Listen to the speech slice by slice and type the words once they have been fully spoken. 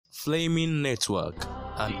Flaming Network,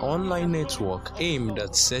 an online network aimed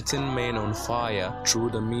at setting men on fire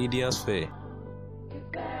through the media sphere.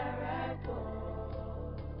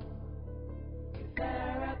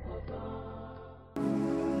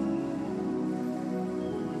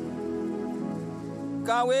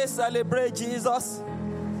 Can we celebrate Jesus?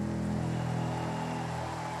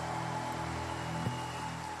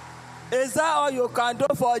 Is that all you can do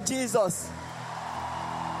for Jesus?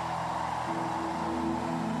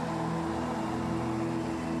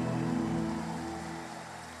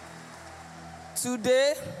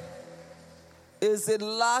 Today is the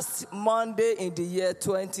last Monday in the year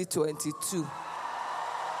 2022.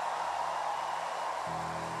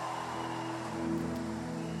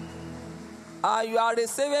 And you are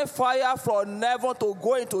receiving fire from heaven to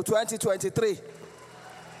go into 2023.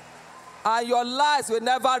 And your lives will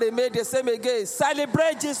never remain the same again.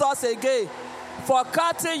 Celebrate Jesus again for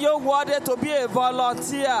counting you worthy to be a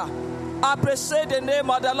volunteer. Appreciate the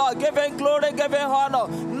name of the Lord. Give him glory, give him honor.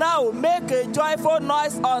 Now make a joyful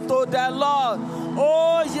noise unto the Lord.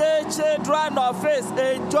 Oh, ye children of faith,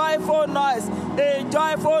 a joyful noise, a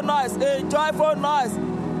joyful noise, a joyful noise.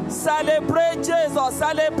 Celebrate Jesus,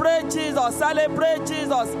 celebrate Jesus, celebrate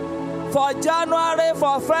Jesus. For January,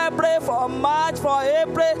 for February, for March, for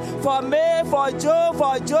April, for May, for June,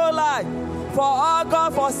 for July, for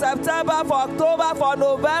August, for September, for October, for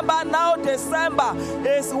November, now December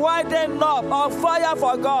is winding up on fire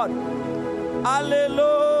for God.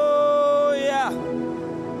 Hallelujah.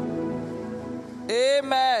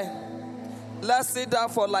 Amen. Let's sit down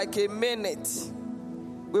for like a minute.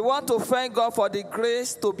 We want to thank God for the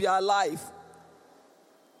grace to be alive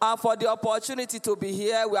and for the opportunity to be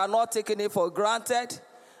here. We are not taking it for granted.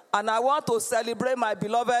 And I want to celebrate my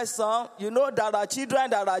beloved son. You know, there are children,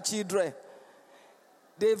 there are children.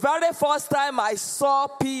 The very first time I saw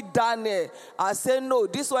P. Daniel, I said, no,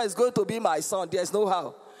 this one is going to be my son. There's no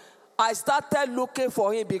how. I started looking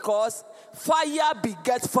for him because fire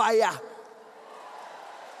begets fire.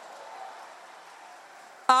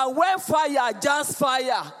 And when fire jumps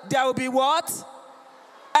fire, there will be what?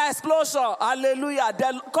 Explosion. Hallelujah.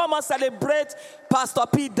 Then come and celebrate Pastor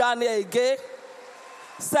P. Daniel again.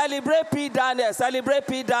 Celebrate P. Daniel. Celebrate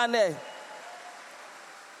P. Daniel.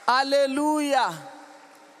 Hallelujah.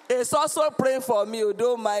 He's also praying for me.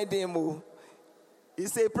 Don't mind him.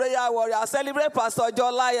 He's a prayer warrior. Celebrate Pastor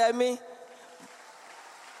Jolayemi.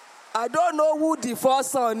 I don't know who the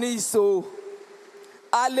first son is, so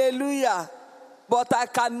hallelujah. But I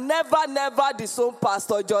can never disown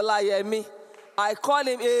Pastor Jolayemi. I call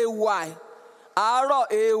him AY. Aro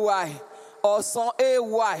AY. Oson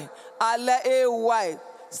AY. Ale AY.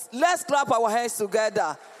 Let's clap our hands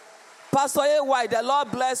together. Pastor AY, the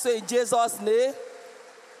Lord bless you in Jesus' name.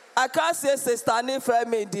 I can't say Sister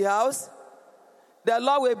Nifemi in the house. The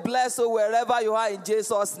Lord will bless you wherever you are in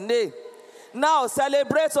Jesus' name. Now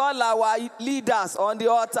celebrate all our leaders on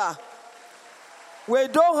the altar. We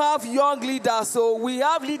don't have young leaders, so we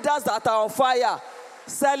have leaders that are on fire.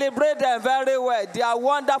 Celebrate them very well. They are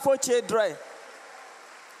wonderful children.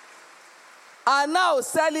 And now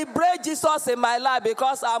celebrate Jesus in my life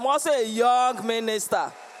because I'm also a young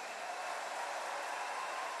minister.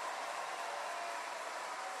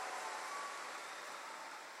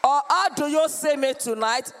 Or how do you see me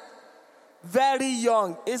tonight? Very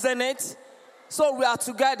young, isn't it? So we are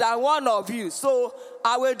together, I'm one of you. So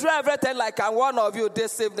I will do everything like I'm one of you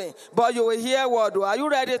this evening. But you will hear what? Are you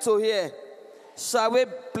ready to hear? Shall we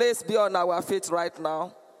please be on our feet right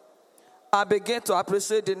now? I begin to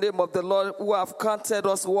appreciate the name of the Lord who have counted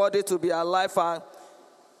us worthy to be alive and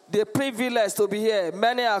the privilege to be here.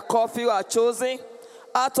 Many are called, few are chosen.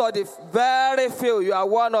 Out of the very few, you are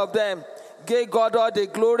one of them. Give God all the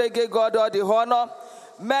glory, give God all the honor.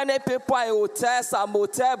 Many people are in hotels and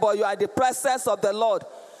motels, but you are in the presence of the Lord.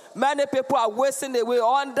 Many people are wasting away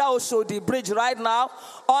under Oshodi Bridge right now,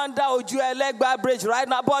 under Ojuelegba Bridge right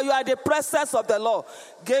now, but you are in the presence of the Lord.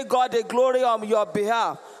 Give God the glory on your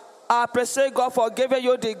behalf. I appreciate God for giving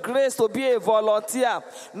you the grace to be a volunteer,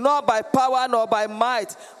 not by power nor by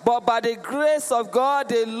might, but by the grace of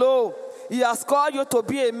God alone. He has called you to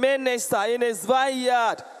be a minister in his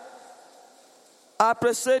vineyard. I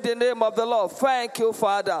appreciate the name of the Lord. Thank you,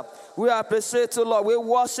 Father. We appreciate you, Lord. We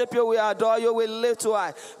worship you. We adore you. We lift you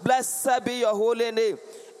high. Blessed be your holy name.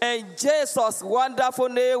 In Jesus' wonderful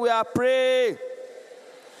name we are praying.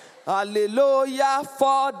 Hallelujah,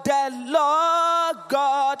 for the Lord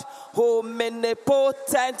God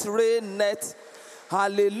omnipotent reigneth.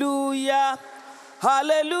 Hallelujah,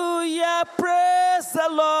 hallelujah, praise the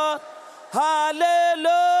Lord.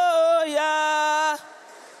 Hallelujah.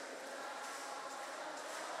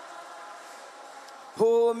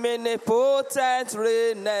 omnipotent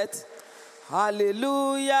reigneth.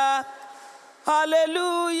 Hallelujah.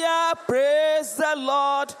 Hallelujah. Praise the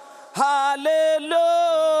Lord. Hallelujah.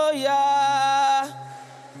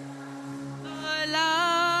 The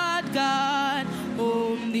Lord God,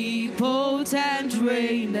 omnipotent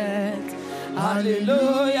reigneth.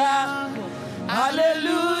 Hallelujah.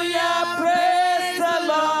 Hallelujah. Praise the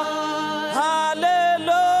Lord. Hallelujah.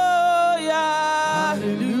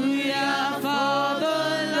 Hallelujah for the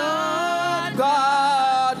Lord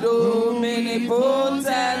God,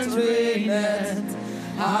 omnipotent reigneth.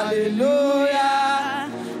 Hallelujah.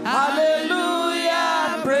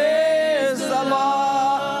 Hallelujah. Praise the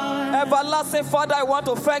Lord. Everlasting Father, I want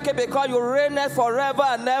to thank you because you reigneth forever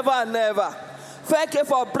and ever and ever. Thank you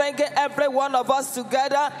for bringing every one of us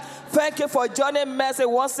together. Thank you for joining mercy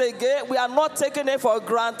once again. We are not taking it for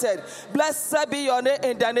granted. Blessed be your name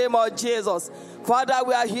in the name of Jesus. Father,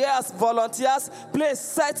 we are here as volunteers. Please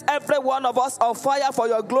set every one of us on fire for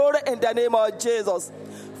your glory in the name of Jesus.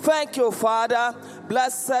 Thank you, Father.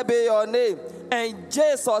 Blessed be your name. In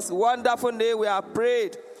Jesus' wonderful name we are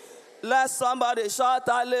prayed. Let somebody shout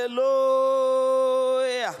hallelujah.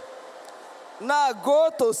 Now go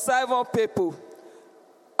to 7 people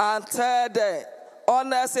and tell them,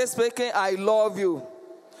 honestly speaking, I love you.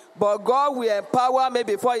 But God will empower me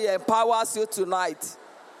before he empowers you tonight.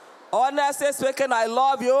 Honestly speaking, I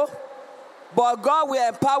love you. But God will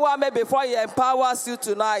empower me before he empowers you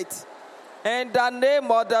tonight. In the name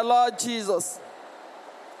of the Lord Jesus.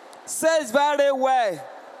 Says very well.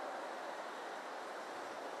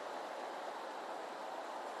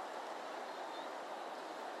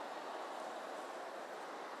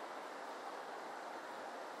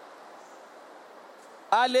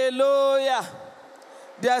 Hallelujah.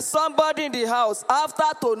 There's somebody in the house. After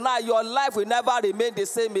tonight, your life will never remain the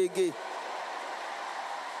same again.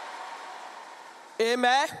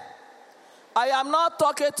 Amen. I am not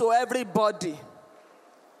talking to everybody.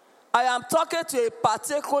 I am talking to a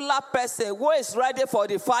particular person who is ready for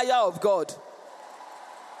the fire of God.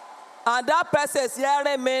 And that person is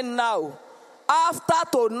hearing me now. After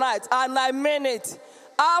tonight, and I mean it.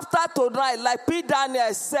 After tonight, like P.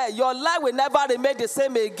 Daniel said, your life will never remain the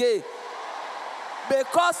same again.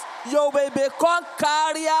 Because you will become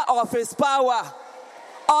carrier of his power.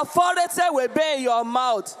 Authority will be in your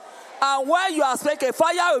mouth. And when you are speaking,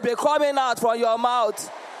 fire will be coming out from your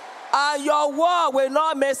mouth. And your word will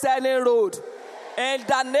not miss any road. In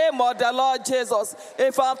the name of the Lord Jesus.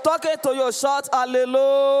 If I'm talking to you, shout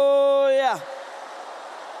hallelujah.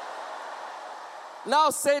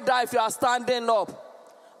 Now say that if you are standing up.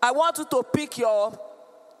 I want you to pick your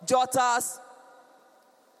jotters,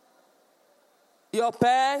 your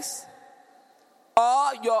pens,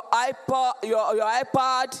 or your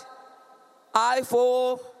iPad,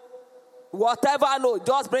 iPhone, whatever. No,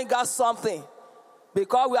 just bring us something.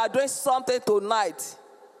 Because we are doing something tonight.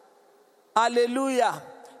 Hallelujah.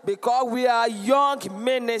 Because we are young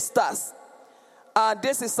ministers. And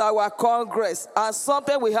this is our congress. And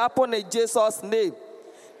something will happen in Jesus' name.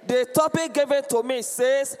 The topic given to me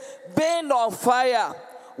says, being on fire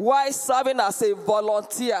while serving as a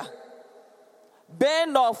volunteer.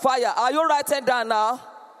 Being on fire. Are you writing down now?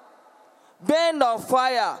 Being on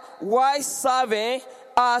fire while serving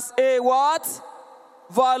as a what?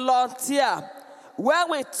 Volunteer. When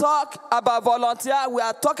we talk about volunteer, we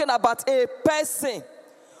are talking about a person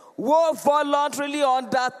who voluntarily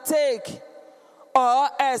undertake or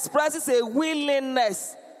expresses a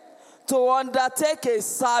willingness to undertake a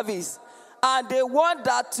service. And the one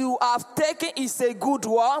that you have taken is a good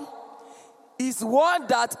one. Is one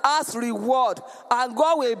that has reward. And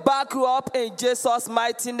God will back you up in Jesus'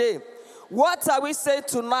 mighty name. What are we saying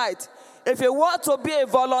tonight? If you want to be a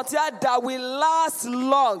volunteer that will last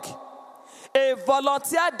long, a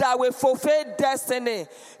volunteer that will fulfill destiny,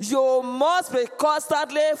 you must be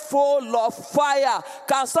constantly full of fire.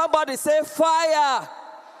 Can somebody say fire?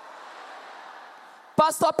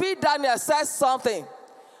 Pastor P. Daniel says something.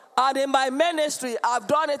 And in my ministry, I've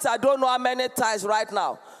done it, I don't know how many times right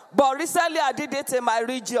now. But recently I did it in my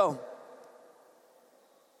region.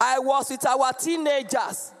 I was with our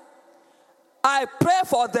teenagers. I prayed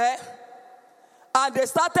for them. And they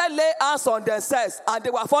started laying hands on themselves. And they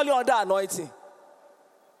were falling under anointing.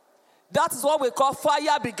 That is what we call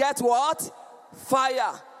fire beget what?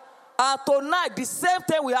 Fire. And tonight, the same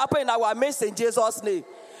thing will happen in our midst in Jesus' name.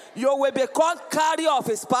 You will become carrier of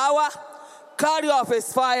his power, carrier of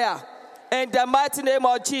his fire. In the mighty name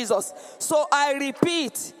of Jesus. So I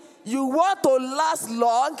repeat, you want to last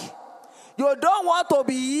long. You don't want to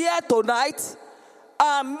be here tonight.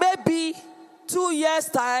 And maybe 2 years'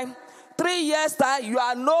 time, 3 years' time, you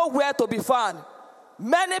are nowhere to be found.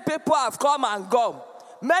 Many people have come and gone.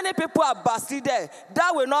 Many people have backslided.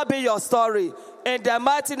 That will not be your story. In the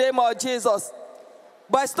mighty name of Jesus.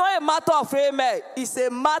 But it's not a matter of amen. It's a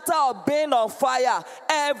matter of being on fire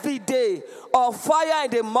every day. On fire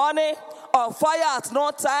in the morning. On fire at no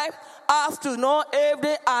time. Afternoon,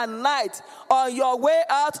 evening, and night. On your way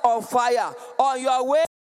out, on fire. On your way,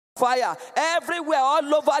 on fire. Everywhere,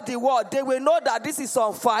 all over the world, they will know that this is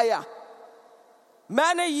on fire.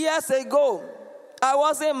 Many years ago, I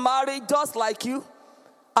wasn't married just like you.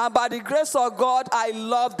 And by the grace of God, I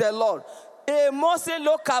love the Lord. A Muslim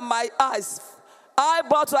look at my eyes. I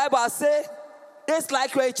bought to Bible and say, it's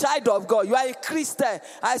like you're a child of God. You are a Christian.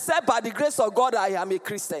 I said, by the grace of God, I am a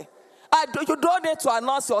Christian. You don't need to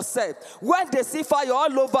announce yourself. When they see fire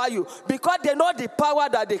all over you, because they know the power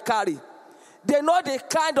that they carry. They know the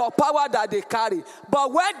kind of power that they carry.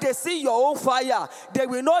 But when they see your own fire, they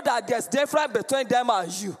will know that there's difference between them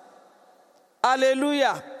and you.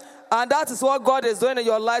 Hallelujah. And that is what God is doing in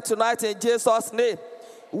your life tonight in Jesus' name.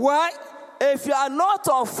 Why? If you are not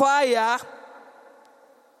on fire,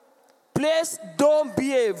 please don't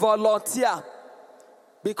be a volunteer.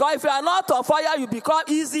 Because if you are not on fire, you become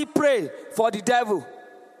easy prey for the devil.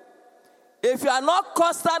 If you are not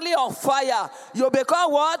constantly on fire, you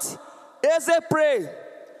become what? Easy prey.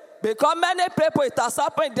 Because many people, it has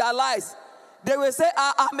happened in their lives. They will say,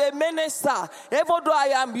 I'm a minister. Even though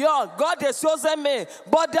I am young, God has chosen me.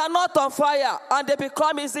 But they are not on fire. And they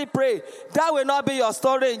become easy prey. That will not be your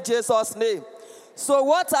story in Jesus' name. So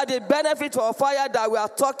what are the benefits of fire that we are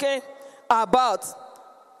talking about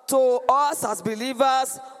to us as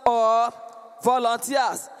believers or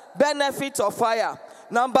volunteers? Benefits of fire.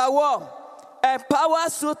 Number one,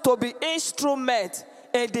 empowers you to be instrument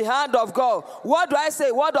in the hand of God. What do I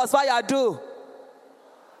say? What does fire do?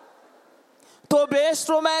 To be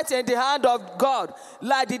instrument in the hand of God.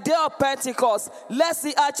 Like the day of Pentecost. Let's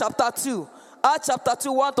see Acts chapter 2. Acts chapter 2,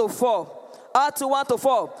 1-4. Acts 2,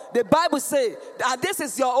 1-4. The Bible says, and this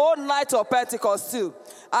is your own night of Pentecost too.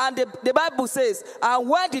 And the Bible says, and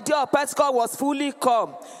when the day of Pentecost was fully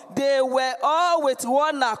come, they were all with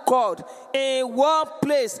one accord in one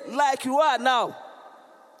place, like you are now.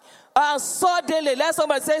 And suddenly, let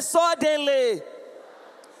somebody say, suddenly,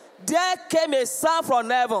 there came a sound from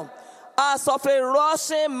heaven, as of a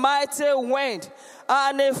rushing mighty wind,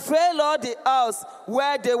 and it fell on the house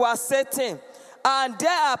where they were sitting. And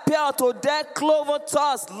there appeared unto them cloven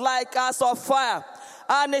tongues like as of fire,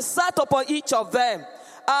 and it sat upon each of them.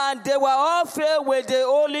 And they were all filled with the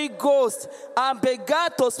Holy Ghost, and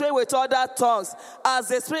began to speak with other tongues, as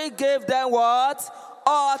the Spirit gave them what?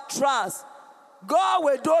 Utterance. God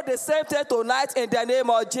will do the same thing tonight in the name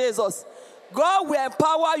of Jesus. God will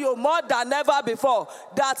empower you more than ever before.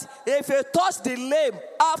 That if you touch the lame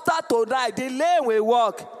after tonight, the lame will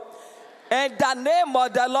walk. In the name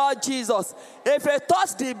of the Lord Jesus. If you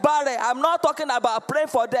touch the barren, I'm not talking about praying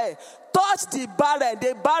for them. Touch the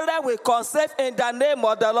barren will conceive in the name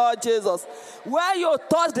of the Lord Jesus. When you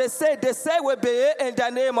touch the sick will be in the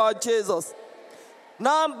name of Jesus.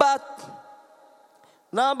 Number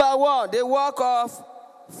one, the work of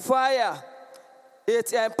fire.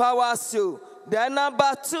 It empowers you. Then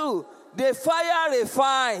number two, the fire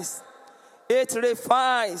refines. It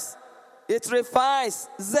refines. It refines.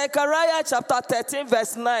 Zechariah chapter 13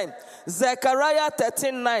 verse 9. Zechariah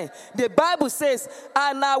 13:9. The Bible says,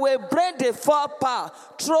 and I will bring the fire power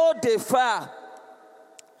through the fire,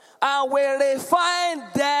 and will refine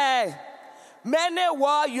them. Many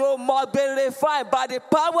what you must be refined by the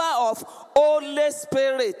power of Holy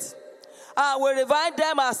Spirit. And will refine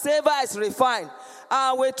them as silver is refined,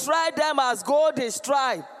 and will try them as gold is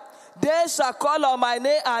tried. They shall call on my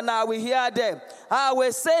name, and I will hear them. I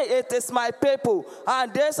will say, it is my people.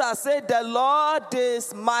 And they shall say, the Lord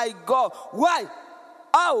is my God. Why?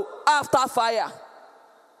 Oh, after fire.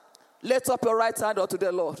 Lift up your right hand unto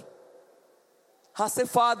the Lord. And say,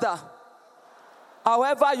 Father,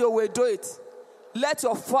 however you will do it, let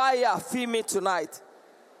your fire fill me tonight.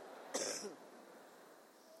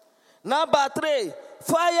 Number three,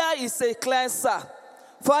 fire is a cleanser.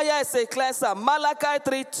 Fire is a cleanser. Malachi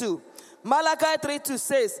 3:2. Malachi 3:2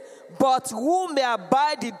 says, but who may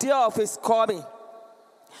abide the day of his coming?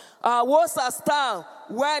 And what shall stand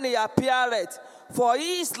when he appeareth? For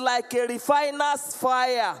he is like a refiner's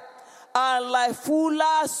fire, and like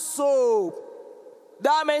fuller's soap.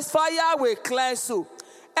 That means fire will cleanse you.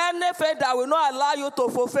 Anything that will not allow you to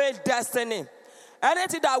fulfill destiny.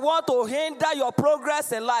 Anything that want to hinder your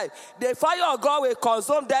progress in life, the fire of God will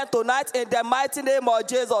consume them tonight in the mighty name of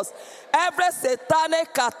Jesus. Every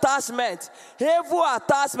satanic attachment, evil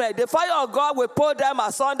attachment, the fire of God will pull them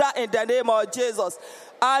asunder in the name of Jesus.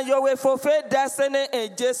 And you will fulfill destiny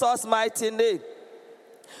in Jesus' mighty name.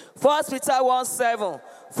 1 Peter 1:7.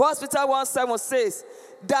 1 Peter 1:7 says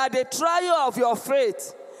that the trial of your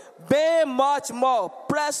faith, being much more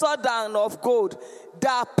precious than of gold,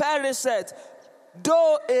 that perisheth,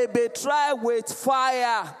 though it be tried with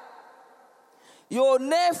fire. You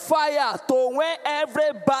need fire to win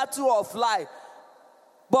every battle of life.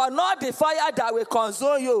 But not the fire that will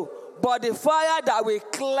consume you, but the fire that will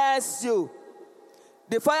cleanse you.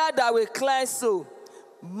 The fire that will cleanse you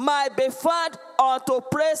might be found unto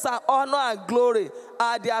praise and honor and glory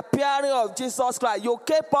at the appearing of Jesus Christ. You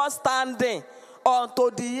keep on standing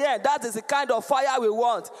unto the end. That is the kind of fire we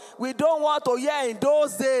want. We don't want to hear in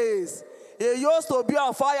those days. It used to be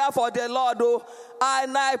on fire for the Lord, oh.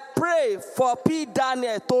 And I pray for P.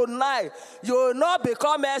 Daniel tonight. You will not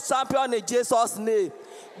become a champion in Jesus' name.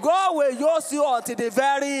 God will use you until the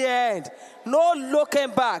very end. No looking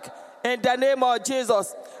back in the name of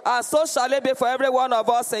Jesus. And so shall it be for every one of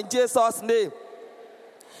us in Jesus' name.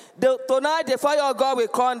 Tonight the fire of God will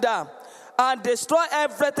come down and destroy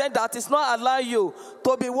everything that is not allowing you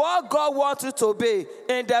to be what God wants you to be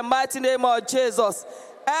in the mighty name of Jesus.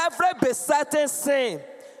 Every besetting sin,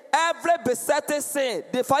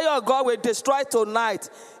 the fire of God will destroy tonight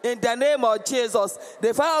in the name of Jesus.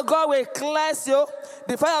 The fire of God will cleanse you.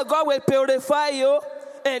 The fire of God will purify you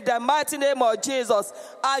in the mighty name of Jesus.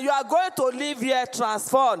 And you are going to live here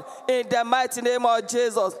transformed in the mighty name of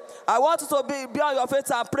Jesus. I want you to be on your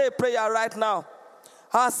feet and pray prayer right now.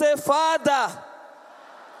 And say, Father,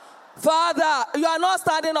 you are not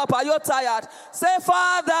standing up. Are you tired? Say,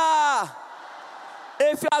 Father,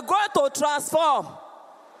 if you are going to transform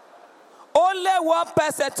only one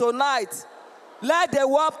person tonight, let the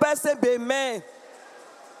one person be me.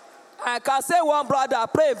 I can say one brother,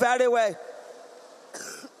 pray very well.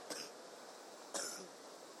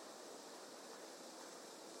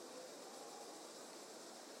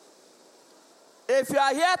 If you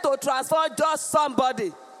are here to transform just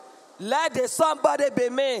somebody, let the somebody be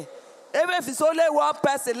me. Even if it's only one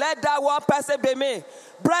person, let that one person be me.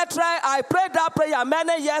 Brethren, I prayed that prayer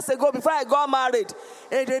many years ago before I got married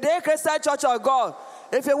in the Day Christian Church of God.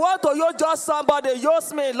 If you want to use just somebody,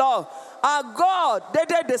 use me, Lord. And God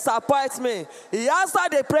didn't disappoint me. He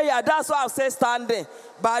answered the prayer. That's why I'm still standing.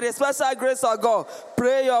 By the special grace of God,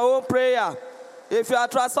 pray your own prayer. If you are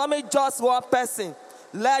transforming just one person,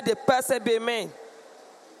 let the person be me.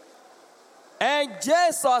 In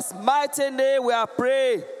Jesus' mighty name we are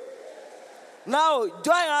praying. Now,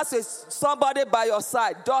 join us with somebody by your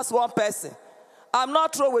side, just one person. I'm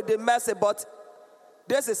not through with the message, but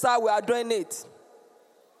this is how we are doing it.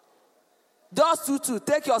 Just 2-2.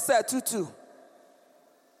 Take yourself 2-2.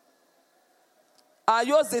 And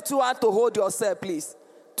use the 2 hands to hold yourself, please.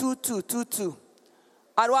 2-2, 2-2.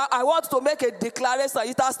 And I want to make a declaration.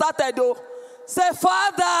 It has started though. Say,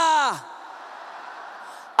 Father,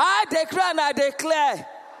 I declare and I declare,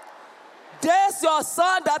 this your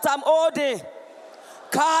son that I'm holding,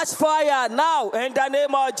 catch fire now in the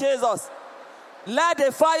name of Jesus. Let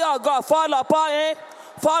the fire of God fall upon him,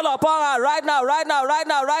 fall upon her right now, right now, right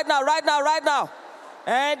now, right now, right now, right now.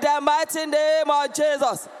 In the mighty name of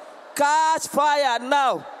Jesus, catch fire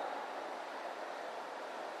now.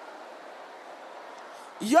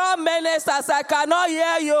 Your ministers, I cannot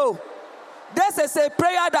hear you. This is a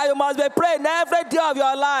prayer that you must be praying every day of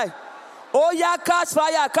your life. Oh yeah, catch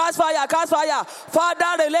fire, catch fire, catch fire.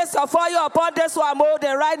 Father, release your fire upon this one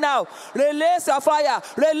holding right now. Release your fire,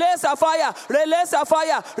 release your fire, release your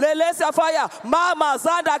fire, release your fire. Mama,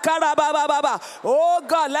 Zanda, Kara, Baba, Baba. Oh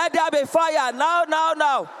God, let there be fire now, now,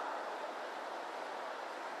 now.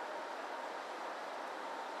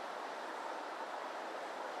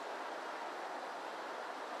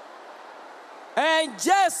 In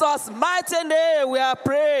Jesus' mighty name we are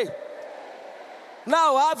praying.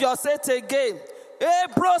 Now have your seat again.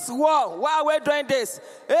 Hebrews 1, while we're doing this,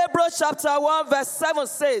 Hebrews chapter 1 verse 7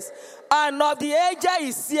 says, and of the angel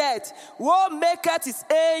is yet, who maketh his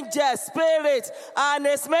angel spirit and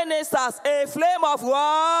his ministers a flame of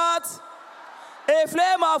what? A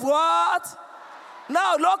flame of what?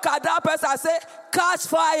 Now look at that person and say, catch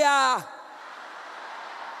fire.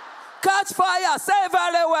 Catch fire. Say it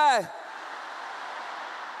very well.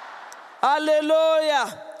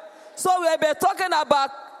 Hallelujah. So we've been talking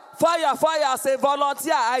about fire as a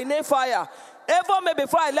volunteer. I need fire. Even me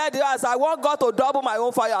before I led the house, I want God to double my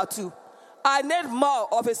own fire too. I need more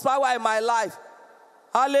of his power in my life.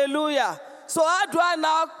 Hallelujah. So how do I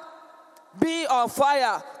now be on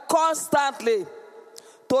fire constantly?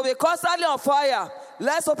 To be constantly on fire,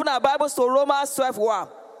 let's open our Bibles to Romans 12:1.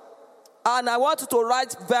 And I want you to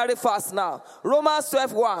write very fast now. Romans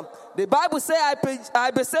 12:1. The Bible says,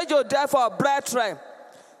 I beseech you therefore, brethren,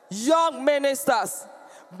 young ministers,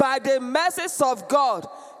 by the mercies of God,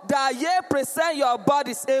 that ye present your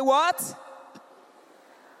bodies a what?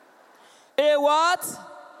 A what?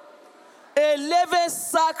 A living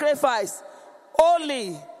sacrifice,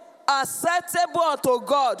 holy, acceptable unto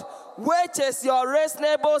God, which is your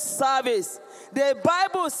reasonable service. The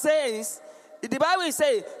Bible says,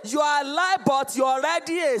 you are alive, but you're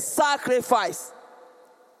already a sacrifice.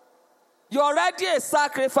 You're already a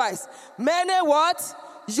sacrifice. Meaning what?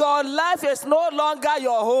 Your life is no longer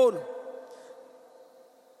your own.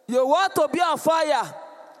 You want to be on fire,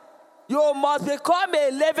 you must become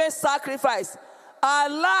a living sacrifice.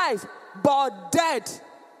 Alive, but dead.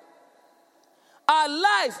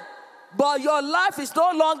 Alive, but your life is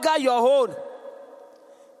no longer your own.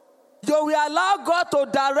 You will allow God to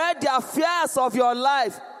direct the affairs of your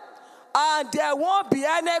life, and there won't be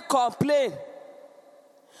any complaint.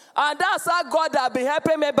 And that's how God has been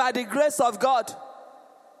helping me by the grace of God.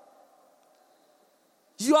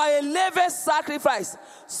 You are a living sacrifice.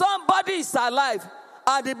 Somebody is alive,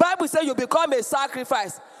 and the Bible says you become a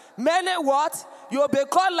sacrifice. Meaning what? You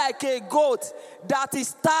become like a goat that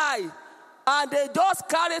is tied, and they just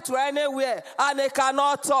carry it to anywhere, and they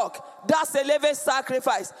cannot talk. That's a living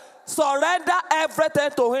sacrifice. Surrender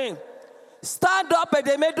everything to Him. Stand up in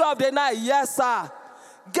the middle of the night. Yes, sir.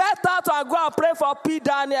 Get out and go and pray for P.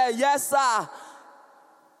 Daniel. Yes, sir.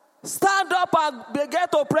 Stand up and begin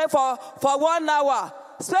to pray for 1 hour.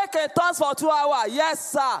 Speak in tongues for 2 hours.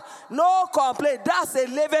 Yes, sir. No complaint. That's a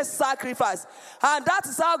living sacrifice. And that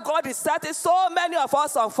is how God is setting so many of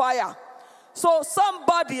us on fire. So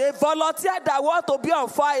somebody, a volunteer that wants to be on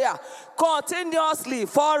fire continuously,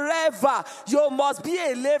 forever, you must be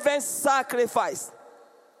a living sacrifice.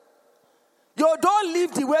 You don't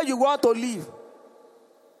live the way you want to live.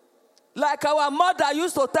 Like our mother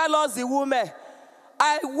used to tell us, the women,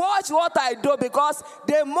 I watch what I do, because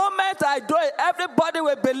the moment I do it, everybody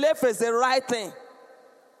will believe it's the right thing.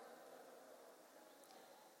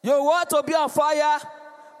 You want to be on fire?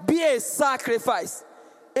 Be a sacrifice.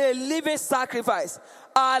 A living sacrifice.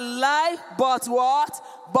 Alive, but what?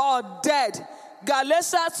 But dead.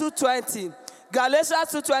 Galatians 2:20. Galatians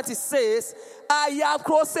 2:20 says, I am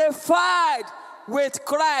crucified with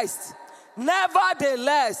Christ.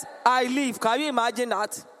 Nevertheless, I live. Can you imagine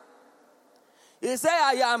that? He said,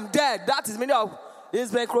 I am dead. That is meaning of,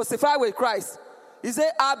 he's been crucified with Christ. He said,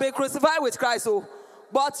 I've been crucified with Christ. So,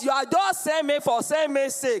 but you are just saying me for saying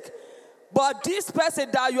me's sake. But this person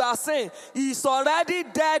that you are saying is already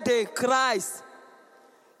dead in Christ.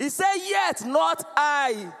 He said, yet not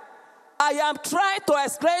I. I am trying to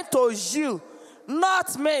explain to you,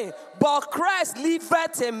 not me, but Christ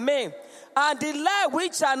liveth in me. And the life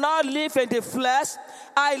which I now live in the flesh,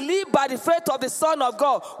 I live by the faith of the Son of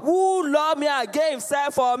God, who loved me and gave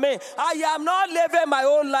Himself for me. I am not living my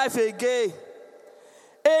own life again.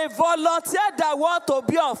 A volunteer that wants to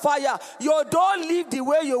be on fire, you don't live the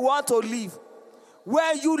way you want to live.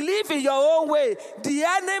 When you live in your own way, the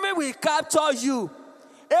enemy will capture you.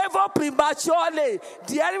 Even prematurely,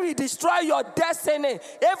 the enemy will destroy your destiny.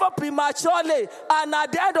 Even prematurely, and at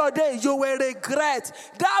the end of the day, you will regret.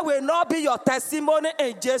 That will not be your testimony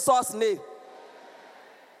in Jesus' name.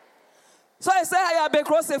 So he said, I have been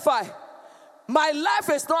crucified. My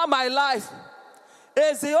life is not my life.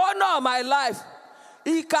 It's the owner of my life.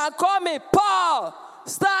 He can call me, Paul,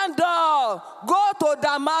 stand up, go to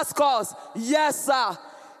Damascus. Yes, sir.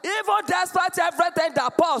 Even despite everything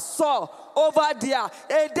that Paul saw over there,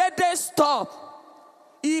 it didn't stop.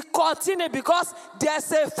 He continued because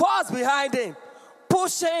there's a force behind him,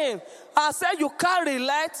 pushing him. I said, you can't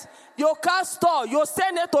relent. You can't stop. You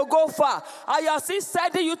still need to go far. I am still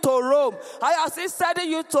sending you to Rome. I am still sending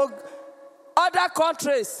you to other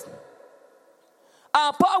countries.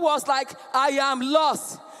 And Paul was like, I am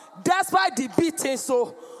lost. Despite the beating,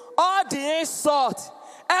 so all the insult,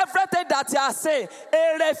 everything that you are saying,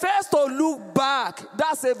 it refers to look back.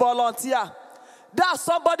 That's a volunteer. That's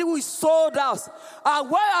somebody who is sold out. And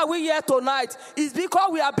why are we here tonight? It's because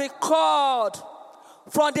we have been called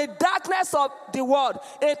from the darkness of the world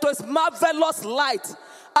into His marvelous light.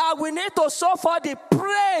 And we need to show for the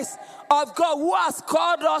praise of God who has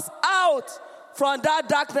called us out from that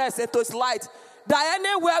darkness into His light. That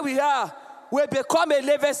anywhere we are, we become a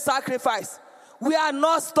living sacrifice. We are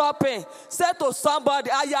not stopping. Say to somebody,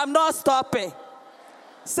 I am not stopping.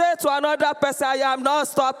 Say to another person, I am not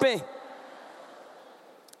stopping.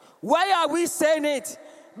 Why are we saying it?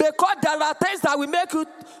 Because there are things that will make you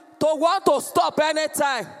to want to stop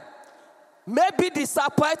anytime. Maybe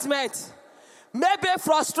disappointment. Maybe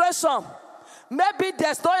frustration. Maybe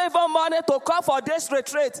there's not even money to come for this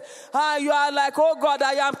retreat. And you are like, oh God,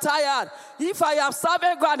 I am tired. If I am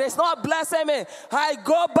serving God, it's not blessing me. I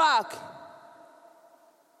go back.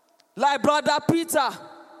 Like Brother Peter.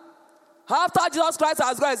 After Jesus Christ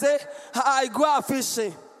has gone, he said, I go out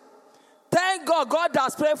fishing. Thank God, God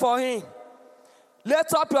has prayed for him.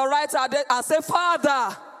 Lift up your right hand and say,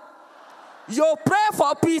 Father, you pray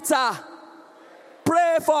for Peter.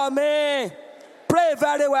 Pray for me. Pray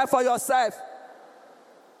very well for yourself.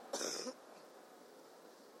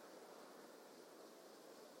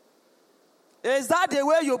 Is that the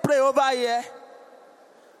way you pray over here?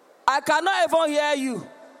 I cannot even hear you.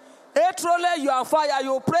 Truly, you are on fire.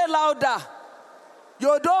 You pray louder.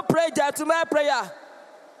 You don't pray gentleman prayer.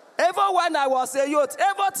 Even when I was a youth,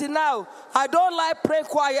 even till now, I don't like praying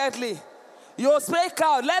quietly. You speak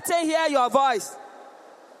out. Let him hear your voice.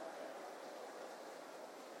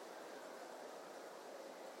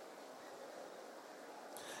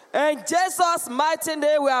 In Jesus' mighty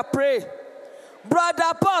name we are praying.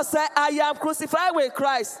 Brother Paul said, I am crucified with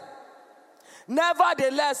Christ.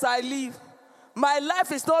 Nevertheless, I live. My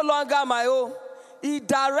life is no longer my own. He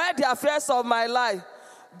directs the affairs of my life.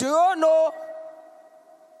 Do you know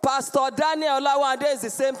Pastor Daniel Olawande is the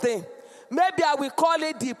same thing? Maybe I will call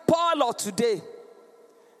it the Paul of today.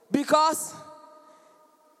 Because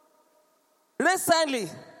recently,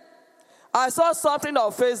 I saw something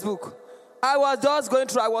on Facebook. I was just going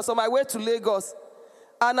through, I was on my way to Lagos.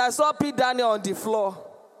 And I saw P. Daniel on the floor.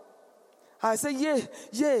 I said,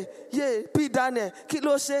 yeah, P. Daniel,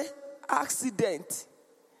 Kiloshe, accident.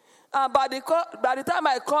 And by the time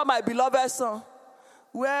I called my beloved son,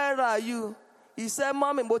 where are you? He said,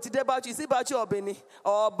 Mommy, what today Bauchi? Is it Bauchi or Beni?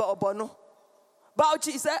 Or Bono?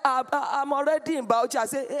 Bauchi, he said, I'm already in Bauchi. I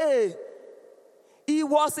said, hey. He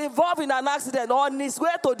was involved in an accident on his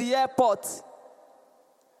way to the airport.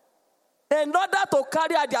 In order to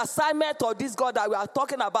carry out the assignment of this God that we are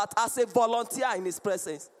talking about as a volunteer in his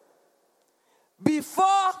presence.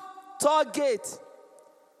 Before toll gate,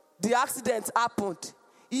 the accident happened.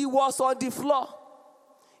 He was on the floor.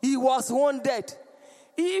 He was wounded.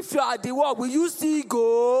 If you are the one, will you still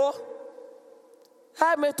go?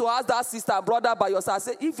 Help me to ask that sister and brother by your side.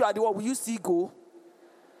 Say, if you are the one, will you still go?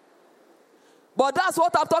 But that's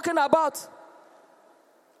what I'm talking about.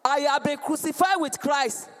 I have been crucified with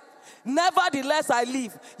Christ. Nevertheless, I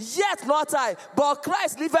live. Yet not I, but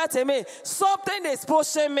Christ liveth in me. Something is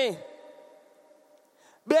pushing me.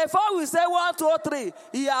 Before we say 1, 2, 3,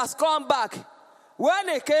 he has come back. When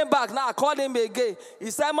he came back, now I called him again.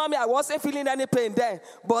 He said, Mommy, I wasn't feeling any pain then,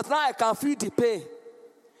 but now I can feel the pain.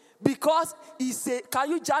 Because he said,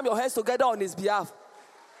 can you jam your hands together on his behalf?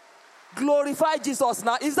 Glorify Jesus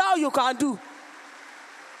now. Is that all you can do?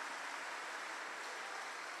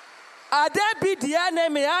 Are there be the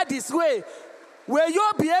enemy out this way? Will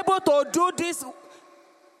you be able to do this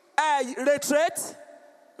retreat?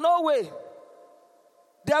 No way.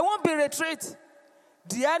 There won't be retreat.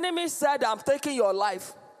 The enemy said, I'm taking your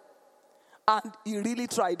life. And he really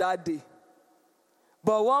tried that day.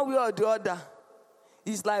 But one way or the other,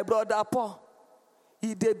 it's like Brother Paul.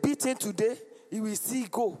 If they beat him today, he will still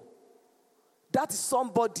go. That is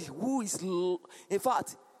somebody who is, in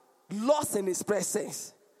fact, lost in his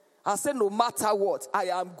presence. And said, no matter what, I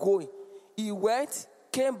am going. He went,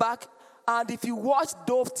 came back, and if you watch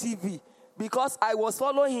Dove TV, because I was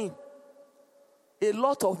following him, a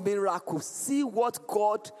lot of miracles. See what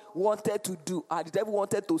God wanted to do, and the devil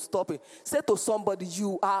wanted to stop it. Say to somebody,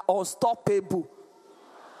 you are unstoppable.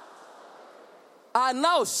 And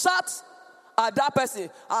now shout at that person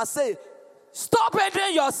and say, stop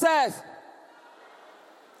hindering yourself.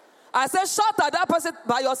 I say, shout at that person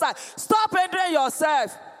by your side. Stop hindering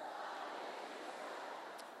yourself.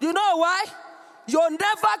 You know why? You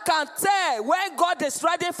never can tell when God is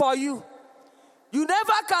ready for you. You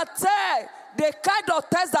never can tell the kind of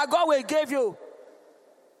test that God will give you.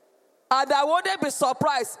 And I wouldn't be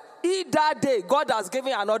surprised if that day God has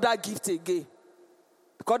given another gift again.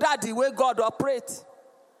 Because that's the way God operates.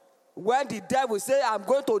 When the devil say, I'm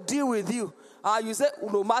going to deal with you, and you say,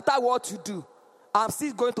 no matter what you do, I'm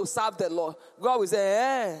still going to serve the Lord. God will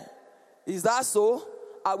say, is that so?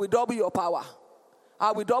 I will double your power.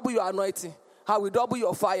 I will double your anointing. I will double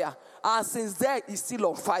your fire. And since then, he's still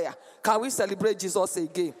on fire. Can we celebrate Jesus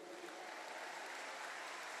again?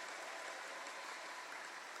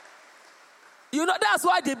 You know, that's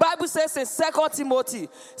why the Bible says in 2 Timothy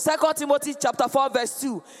chapter 4, verse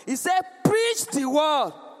 2, it says, preach the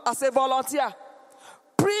word as a volunteer.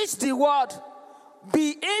 Preach the word.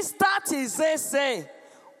 Be instant in saying,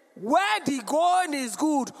 when the going is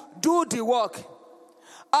good, do the work.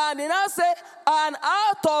 And he now say, and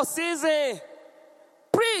out of season,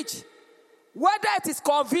 preach, whether it is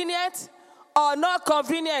convenient or not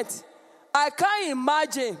convenient. I can't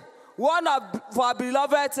imagine one of our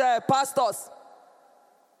beloved pastors,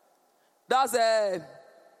 that's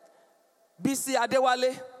B.C.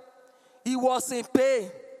 Adewale. He was in pain.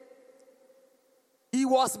 He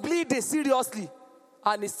was bleeding seriously,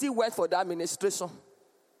 and he still went for that administration.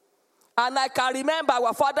 And I can remember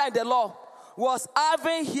our father in the Lord was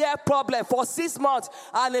having hair problem for 6 months,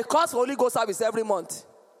 and he comes Holy Ghost service every month.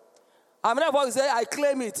 I remember what he said, I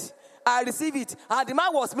claim it, I receive it, and the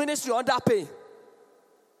man was ministry under pain.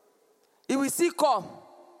 He will still come.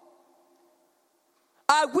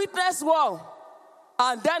 I witnessed one,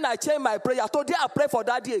 and then I changed my prayer. Today I pray for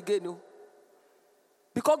Daddy again.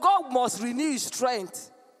 Because God must renew his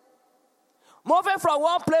strength. Moving from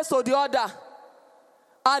one place to the other.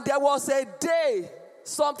 And there was a day,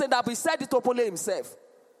 something that he said it openly himself.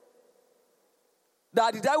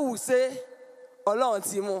 That the devil will say, Olorun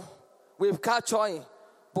Timo, we've captured him.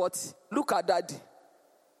 But look at Daddy.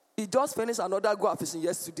 He just finished another go fishing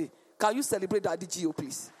yesterday. Can you celebrate Daddy Gio,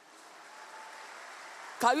 please?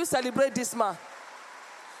 Can you celebrate this man?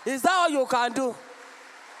 Is that all you can do?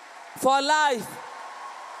 For life.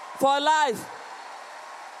 For life.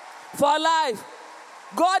 For life.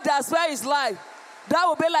 God has spared his life. That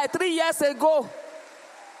will be like 3 years ago.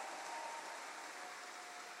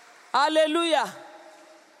 Hallelujah.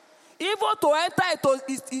 Even to enter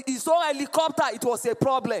his own helicopter, it was a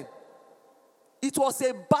problem. It was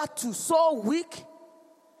a battle, so weak.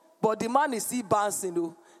 But the man is still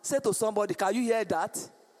bouncing. Say to somebody, can you hear that?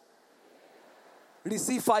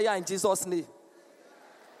 Receive fire in Jesus' name.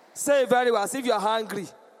 Say it very well, as if you are hungry.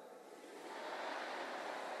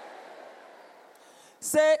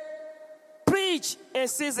 Say, preach in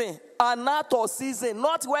season and not out of season,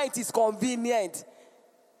 not when it is convenient.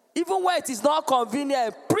 Even when it is not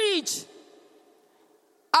convenient, preach.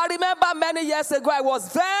 I remember many years ago, I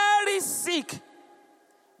was very sick.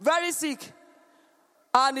 Very sick.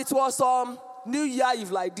 And it was New Year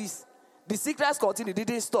Eve like this. The sickness continued, it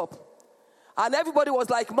didn't stop. And everybody was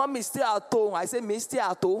like, Mommy, stay at home. I said, me, stay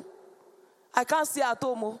at home. I can't stay at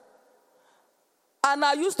home. And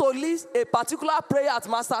I used to lead a particular prayer at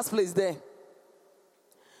Master's place there.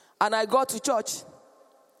 And I got to church.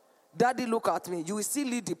 Daddy looked at me. You will still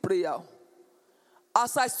lead the prayer.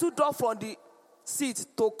 As I stood up from the seat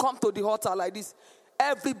to come to the altar like this,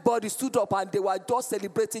 everybody stood up and they were just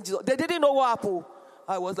celebrating Jesus. They didn't know what happened.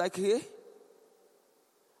 I was like, hey.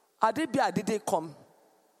 I didn't come.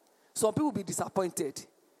 Some people will be disappointed.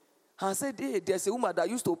 And I said, hey, there's a woman that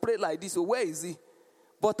used to pray like this. So where is he?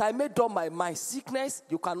 But I made up my mind. Sickness,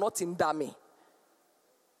 you cannot hinder me.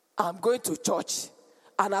 I'm going to church.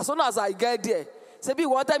 And as soon as I get there, Sebi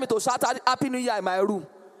wanted me to shout Happy New Year in my room.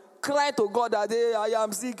 Crying to God that day, I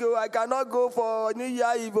am sick. I cannot go for New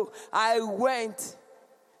Year Eve. I went.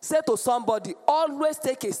 Say to somebody, always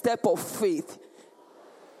take a step of faith.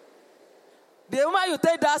 The moment you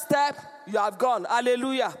take that step, you have gone.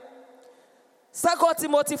 Hallelujah. 2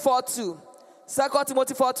 Timothy 4:2. 2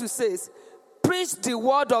 Timothy 4:2 says, preach the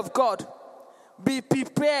word of God. Be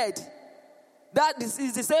prepared. That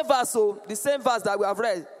is the same verse, the same verse that we have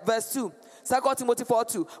read. Verse 2. 2 Timothy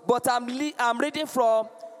 4:2. But I'm reading from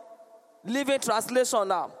Living Translation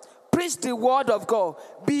now. Preach the word of God.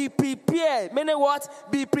 Be prepared. Meaning what?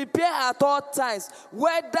 Be prepared at all times.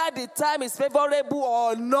 Whether the time is favorable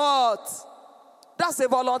or not. That's a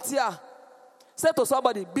volunteer. Say to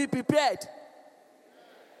somebody, be prepared.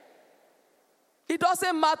 It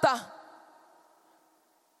doesn't matter.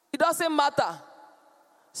 It doesn't matter.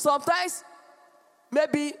 Sometimes,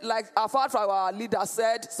 maybe like our leader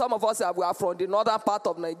said, some of us we are from the northern part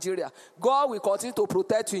of Nigeria. God will continue to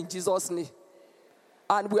protect you in Jesus' name.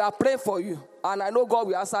 And we are praying for you. And I know God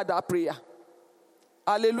will answer that prayer.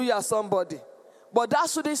 Hallelujah, somebody. But that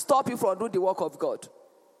shouldn't stop you from doing the work of God.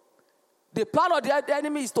 The plan of the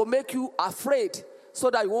enemy is to make you afraid so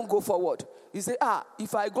that you won't go forward. You say,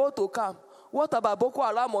 if I go to camp, what about Boko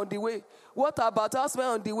Haram on the way? What about Asman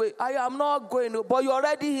on the way? I am not going. But you're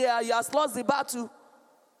already here. You have lost the battle.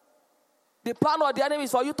 The plan of the enemy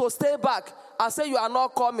is for you to stay back and say you are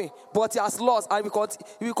not coming. But he has lost. And he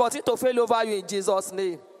will continue to fail over you in Jesus'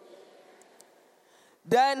 name.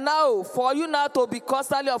 Then now, for you now to be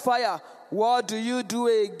constantly on fire, what do you do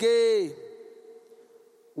again?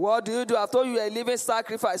 What do you do? I've told you a living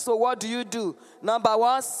sacrifice. So what do you do? Number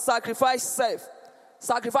one, sacrifice self.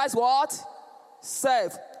 Sacrifice what?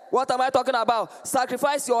 Self. What am I talking about?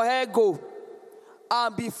 Sacrifice your ego.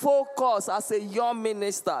 And be focused as a young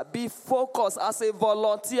minister. Be focused as a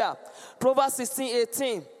volunteer. Proverbs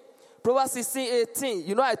 16:18. Proverbs 16:18.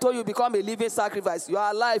 You know, I told you become a living sacrifice. You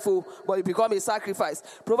are alive, but you become a sacrifice.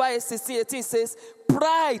 Proverbs 16:18 says,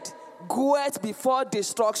 pride goeth before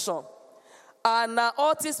destruction, and an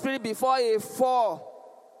haughty spirit before a fall.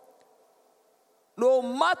 No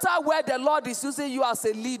matter where the Lord is using you as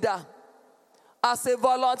a leader, as a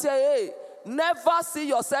volunteer, hey, never see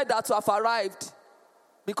yourself that you have arrived.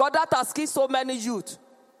 Because that has killed so many youth.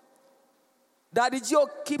 Daddy Gio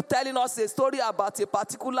keep telling us a story about a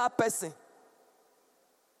particular person.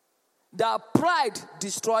 That pride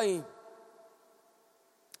destroying.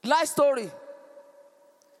 Life story.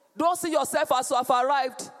 Don't see yourself as you have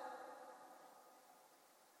arrived.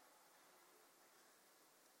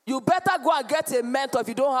 You better go and get a mentor if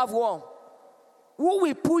you don't have one. Who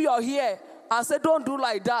will pull your hair and say, don't do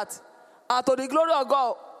like that. And to the glory of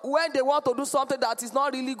God, when they want to do something that is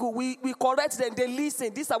not really good, we correct them. They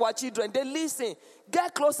listen. These are our children. They listen.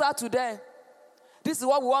 Get closer to them. This is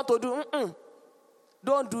what we want to do.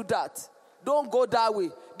 Don't do that. Don't go that way.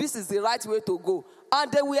 This is the right way to go.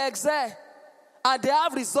 And they will excel. And they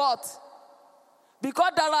have results.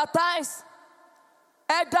 Because there are times,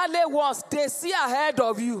 elderly ones, they see ahead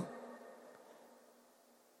of you.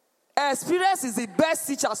 Experience is the best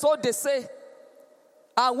teacher, so they say.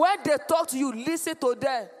 And when they talk to you, listen to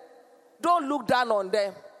them. Don't look down on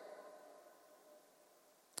them.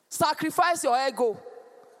 Sacrifice your ego.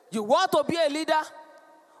 You want to be a leader?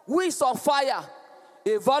 Who is on fire?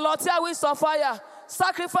 A volunteer who is on fire.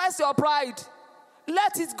 Sacrifice your pride.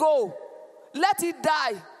 Let it go. Let it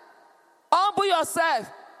die. Humble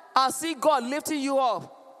yourself and see God lifting you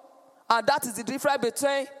up. And that is the difference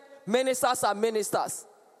between ministers and ministers.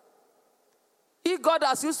 If God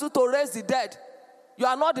has used you to raise the dead, you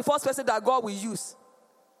are not the first person that God will use.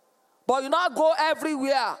 But you not go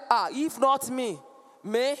everywhere. If not me,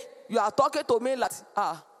 you are talking to me like,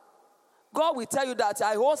 God will tell you that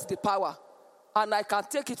I hold the power and I can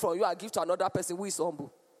take it from you and give to another person who is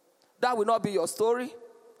humble. That will not be your story.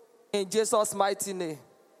 In Jesus' mighty name.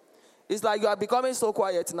 It's like you are becoming so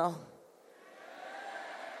quiet now.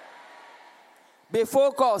 Be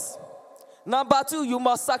focused. Number 2, you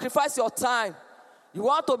must sacrifice your time. You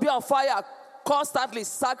want to be on fire constantly.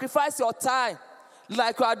 Sacrifice your time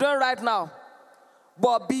like you are doing right now.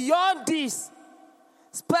 But beyond this,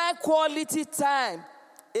 spend quality time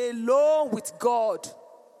alone with God.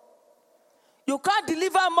 You can't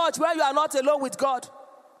deliver much when you are not alone with God.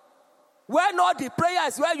 When all the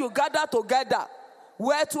prayers where you gather together,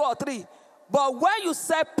 where 2 or 3. But when you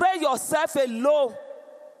separate yourself alone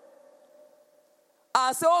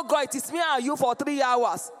and say, oh God, it is me and you for 3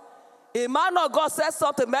 hours. A man of God said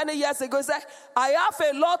something many years ago. He said, I have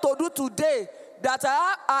a lot to do today that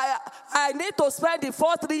I need to spend the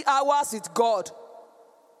 3 hours with God.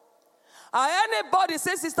 And anybody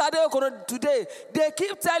says, Sister Adeyokunu today, they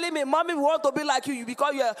keep telling me, Mommy, we want to be like you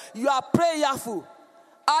because you are prayerful.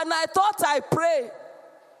 And I thought I pray.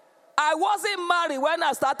 I wasn't married when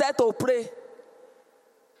I started to pray.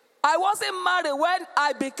 I wasn't married when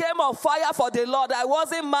I became on fire for the Lord. I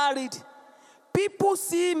wasn't married. People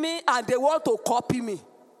see me and they want to copy me.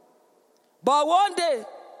 But one day,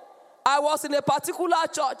 I was in a particular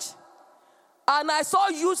church and I saw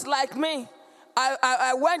youths like me.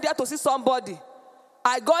 I went there to see somebody.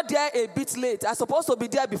 I got there a bit late. I was supposed to be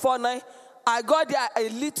there before 9. I got there a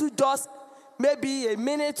little, just maybe a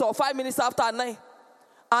minute or 5 minutes after 9.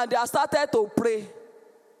 And they started to pray.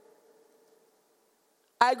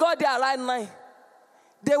 I got there around 9.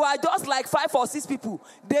 They were just like 5 or 6 people.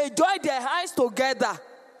 They joined their hands together.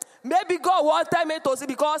 Maybe God wanted me to see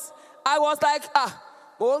because I was like, I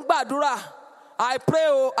pray,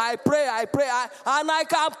 and I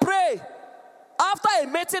can pray. After a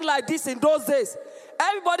meeting like this in those days,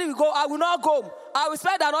 everybody will go, I will not go. I will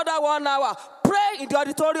spend another 1 hour, pray in the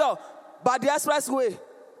auditorium by the expressway.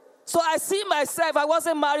 So I see myself, I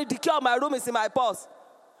wasn't married, the key of my room is in my purse.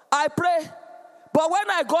 I pray. But when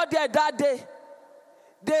I got there that day,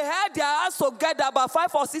 they had their hands together, about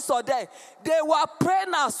 5 or 6 of them. They were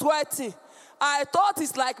praying and sweating. I thought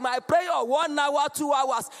it's like my prayer 1 hour, 2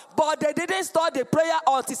 hours. But they didn't start the prayer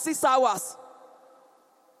until 6 hours.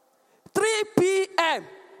 3 p.m.,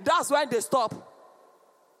 that's when they stopped.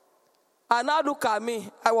 And now look at me.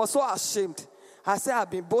 I was so ashamed. I said,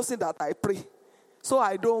 I've been boasting that I pray. So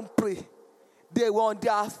I don't pray. They were on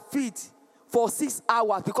their feet for 6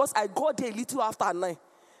 hours because I got there a little after 9.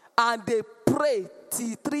 And they prayed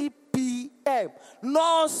till 3 p.m.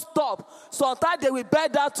 non-stop. Sometimes they will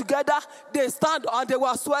bed down together. They stand and they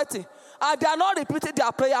were sweating. And they are not repeating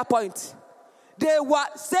their prayer point. They were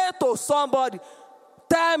saying to somebody,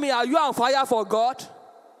 tell me, are you on fire for God?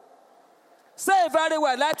 Say it very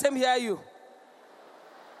well. Let him hear you.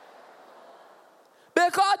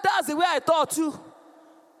 that's the way I thought too.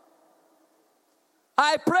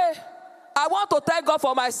 I pray. I want to thank God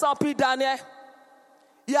for my son, P. Daniel.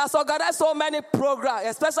 He has organized so many programs,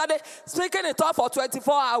 especially speaking in tongues for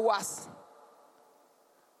 24 hours.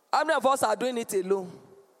 How many of us are doing it alone?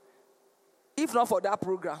 If not for that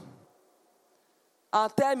program.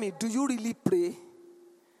 And tell me, do you really pray?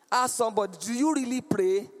 Ask somebody, do you really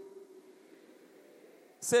pray?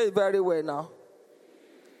 Say it very well now.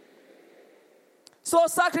 So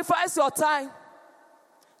sacrifice your time.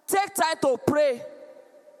 Take time to pray.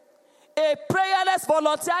 A prayerless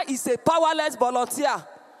volunteer is a powerless volunteer.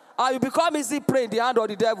 And you become easy prey in the hand of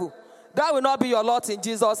the devil. That will not be your lot in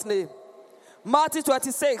Jesus' name. Matthew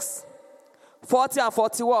 26, 40 and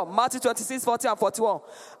 41. Matthew 26, 40 and 41.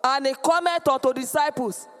 And he comment unto the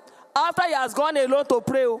disciples, after he has gone alone to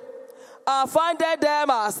pray, and findeth them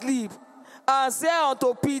asleep, and said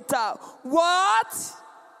unto Peter, what?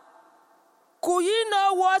 Could ye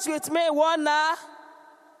not watch with me 1 hour?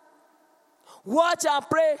 Watch and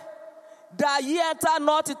pray, that ye enter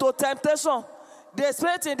not into temptation. The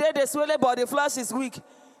spirit indeed is willing, but the flesh is weak.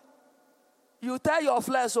 You tell your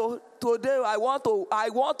flesh, oh, today I want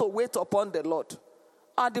to wait upon the Lord.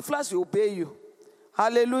 And the flesh will obey you.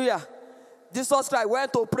 Hallelujah. Jesus Christ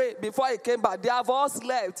went to pray before he came back. They have all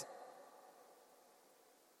slept.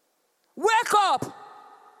 Wake up.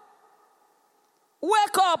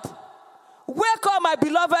 Wake up. Wake up, my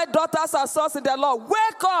beloved daughters and sons in the Lord.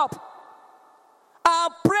 Wake up.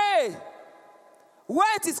 And pray.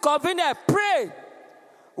 Where it is convenient, pray.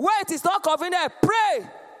 Where it is not convenient, pray.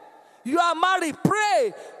 You are married,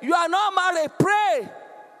 pray. You are not married, pray.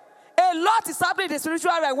 A lot is happening in the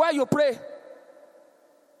spiritual realm when you pray.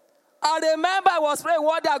 I remember I was praying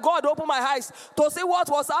one day, God opened my eyes to see what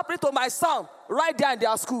was happening to my son right there in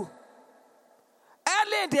their school.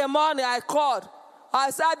 Early in the morning, I called. I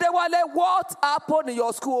said, Adewale, what happened in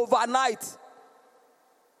your school overnight?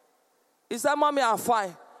 He said, Mommy, I'm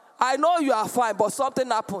fine. I know you are fine, but something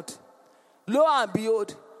happened. Lo and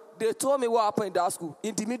behold, they told me what happened in that school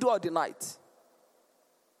in the middle of the night.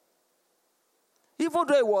 Even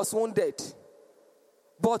though he was wounded,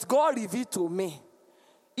 but God revealed to me,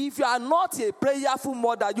 if you are not a prayerful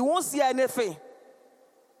mother, you won't see anything.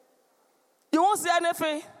 You won't see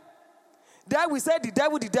anything. Then we say,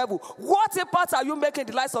 the devil. What impact are you making in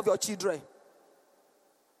the lives of your children?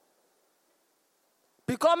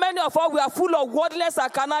 Because many of us, we are full of worldliness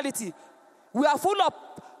and carnality. We are full of,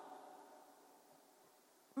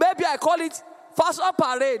 maybe I call it fashion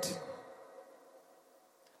parade.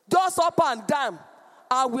 Just up and down.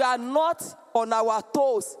 And we are not on our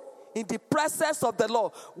toes in the presence of the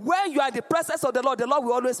Lord. When you are in the presence of the Lord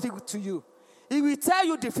will always speak to you. He will tell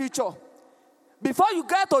you the future. Before you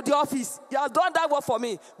get to the office, he has done that work for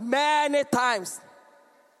me many times.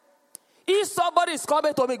 If somebody is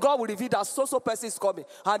coming to me, God will reveal that so person is coming.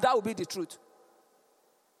 And that will be the truth.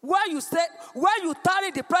 When you tarry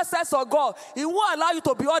in the presence of God, He won't allow you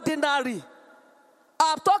to be ordinary.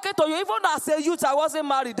 I'm talking to you, even as a youth, I wasn't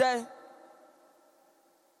married then.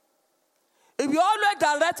 If you always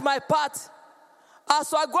direct my path,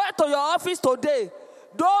 as you are going to your office today,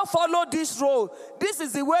 don't follow this road. This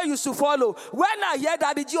is the way you should follow. When I hear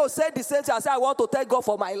that the Gio said the same thing, I say, I want to thank God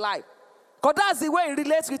for my life. Because that's the way He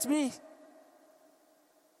relates with me.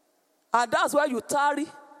 And that's why you tarry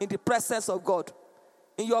in the presence of God.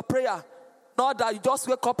 In your prayer. Not that you just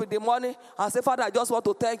wake up in the morning and say, Father, I just want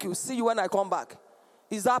to thank you. See you when I come back.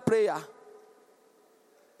 Is that prayer?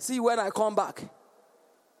 See you when I come back.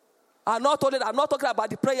 I'm not talking about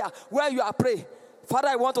the prayer where you are praying. Father,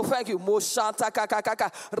 I want to thank you. Mo shanta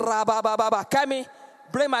kakakaka rabababa. Kemi,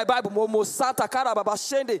 bring my Bible. Mo santa karababa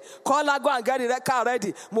shende. Call go and get the car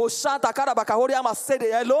ready. Mo shanta karabaka horiama said,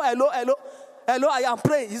 hello. Hello, I am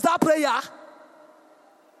praying. Is that prayer?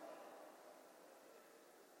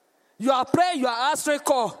 You are praying, you are answering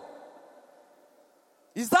call.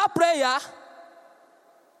 Is that prayer?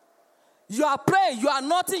 You are praying, you are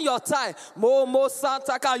not in your time. Mo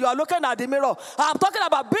Santa, you are looking at the mirror. I'm talking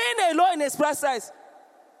about being alone in His presence.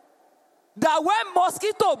 That when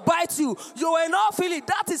mosquito bites you, you will not feel it.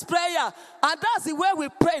 That is prayer. And that's the way we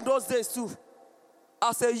pray in those days too.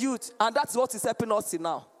 As a youth. And that's what is helping us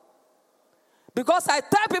now. Because I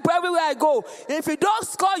tell people everywhere I go, if you don't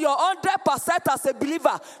score your 100% as a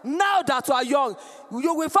believer, now that you are young,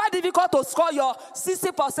 you will find it difficult to score your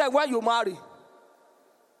 60% when you marry.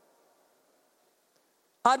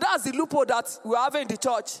 And that's the loophole that we have in the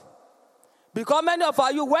church. Because many of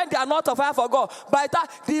you, when they are not on fire for God, by that,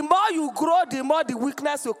 the more you grow, the more the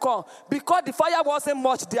weakness will come. Because the fire wasn't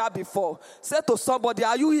much there before. Say to somebody,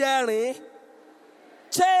 are you hearing?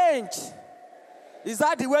 Change. Is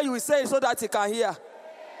that the way you will say it so that you can hear?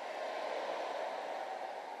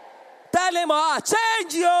 Tell him,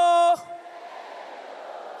 change you.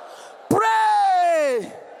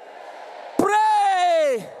 Pray.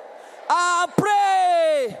 Pray. And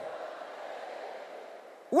pray.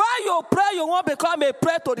 When you pray, you won't become a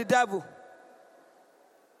prey to the devil.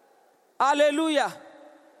 Hallelujah.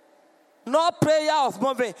 No prayer of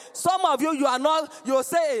moving. Some of you are not, you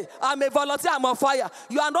say, I'm a volunteer, I'm on fire.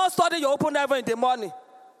 You are not studying your open heaven in the morning.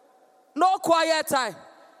 No quiet time.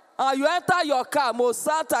 And you enter your car,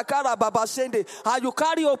 Mosanta Kara Baba Shende, and you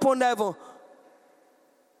carry open heaven.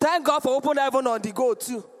 Thank God for open heaven on the go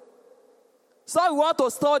too. Some want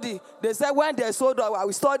to study. They say when they're so done, I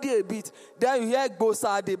will study a bit. Then you hear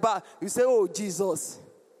Gbosa at the back. You say, oh, Jesus.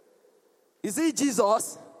 Is it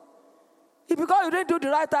Jesus? It's because you didn't do the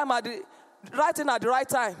right time at the right thing at the right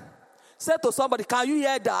time. Say to somebody, can you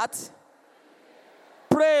hear that?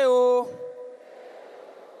 Pray, oh.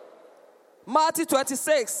 Matthew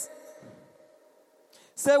 26.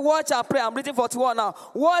 Say, watch and pray. I'm reading 41 now.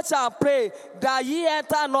 Watch and pray that ye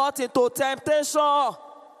enter not into temptation.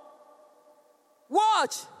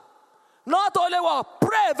 Watch. Not only what,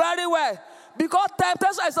 pray very well. Because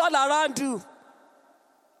temptation is all around you.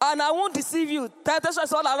 And I won't deceive you. Temptation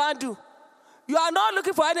is all around you. You are not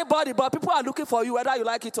looking for anybody, but people are looking for you, whether you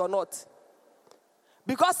like it or not.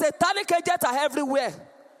 Because satanic agents are everywhere.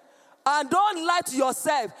 And don't lie to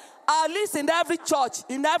yourself. At least in every church,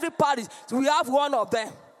 in every parish, we have one of them.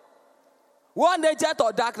 One agent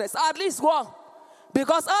of darkness. At least one.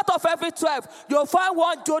 Because out of every 12, you'll find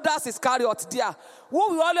one Judas Iscariot there. Who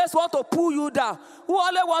will always want to pull you down. Who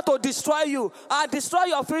always want to destroy you and destroy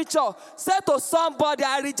your future. Say to somebody,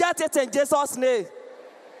 I reject it in Jesus' name.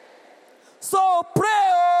 So pray,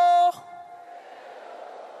 oh.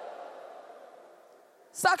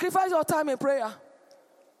 Sacrifice your time in prayer.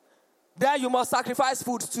 Then you must sacrifice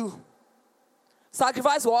food too.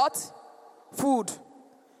 Sacrifice what? Food.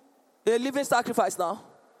 A living sacrifice now.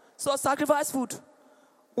 So sacrifice food.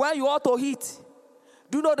 When you want to eat,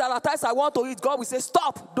 do you know that at times I want to eat, God will say,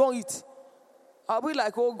 stop, don't eat. I'll be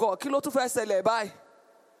like, oh God, kilo to first sell bye.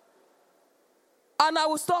 And I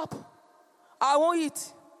will stop. I won't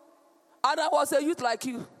eat. And I was a youth like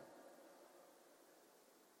you.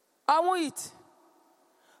 I won't eat.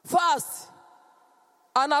 Fast.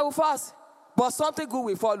 And I will fast. But something good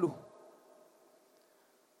will follow.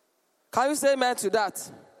 Can you say amen to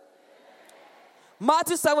that?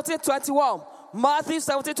 Matthew 17:21. Matthew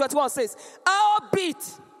 17:21 says, howbeit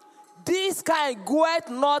this kind goeth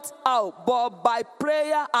not out, but by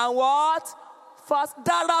prayer and what? Fast.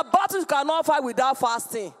 There are battles you cannot fight without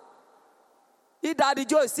fasting. If Daddy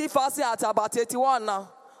Joe is still fasting at about 81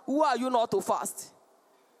 now, who are you not to fast?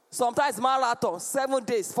 Sometimes marathon, 7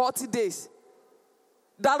 days, 40 days.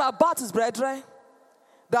 There are battles, brethren.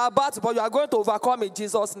 There are battles, but you are going to overcome in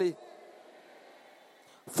Jesus' name.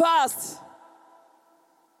 Fast.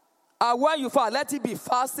 And when you fast, let it be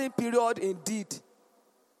fasting period indeed.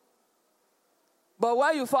 But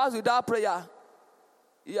when you fast without prayer,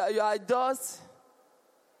 you are just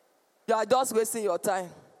wasting your time.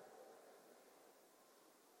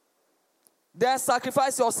 Then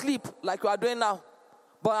sacrifice your sleep like you are doing now.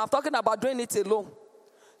 But I'm talking about doing it alone.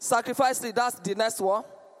 Sacrifice sleep, that's the next one.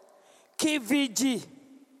 Keep VG.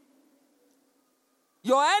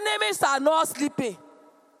 Your enemies are not sleeping.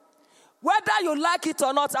 Whether you like it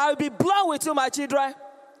or not, I will be blunt with you, my children.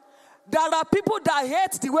 There are people that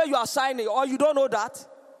hate the way you are shining, or you don't know that.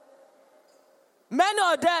 Many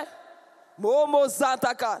of them, Momo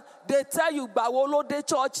Zantaka, they tell you, Bawolo de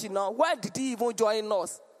church, where did he even join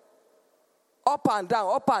us? Up and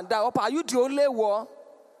down, up and down, up. Are you the only one?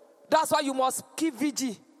 That's why you must keep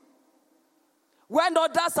vigil. When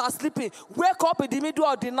others are sleeping, wake up in the middle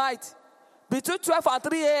of the night, between 12 and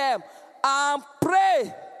 3 a.m., and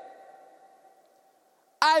pray.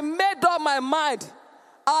 I made up my mind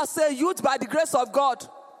as a youth by the grace of God.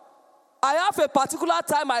 I have a particular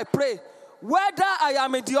time I pray. Whether I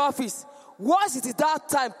am in the office, once it is that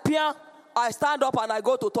time, I stand up and I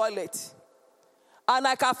go to toilet. And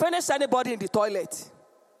I can finish anybody in the toilet.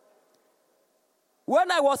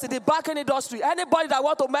 When I was in the banking industry, anybody that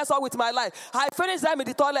want to mess up with my life, I finish them in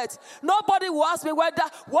the toilet. Nobody will ask me what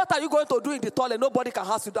are you going to do in the toilet? Nobody can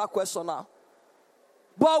ask you that question now.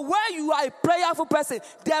 But when you are a prayerful person,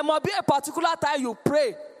 there must be a particular time you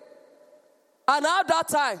pray. And at that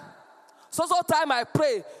time, so time I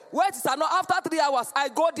pray. Wait, after 3 hours, I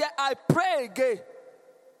go there, I pray again.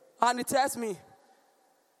 And it tells me,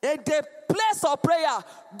 in the place of prayer,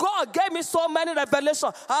 God gave me so many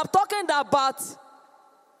revelations. I'm talking about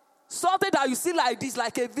something that you see like this,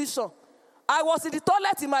 like a vision. I was in the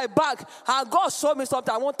toilet in my bag, and God showed me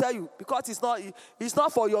something. I won't tell you, because it's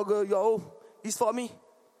not for your own. It's for me.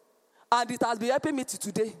 And it has been helping me to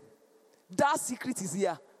today. That secret is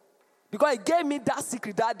here. Because he gave me that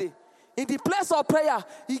secret that day. In the place of prayer,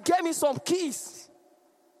 he gave me some keys.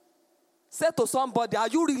 Say to somebody, are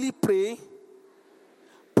you really praying?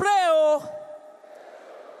 Pray, oh.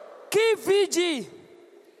 Keep vigil.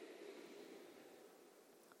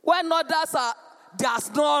 When others they are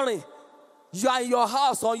snoring, you are in your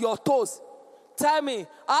house on your toes. Tell me,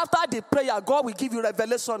 after the prayer, God will give you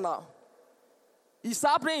revelation now. It's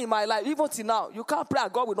happening in my life. Even till now, you can't pray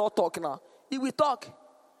and God will not talk now. He will talk.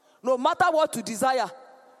 No matter what you desire,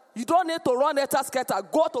 you don't need to run scatter.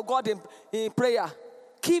 Go to God in prayer.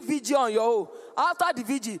 Keep vigil on your own. After the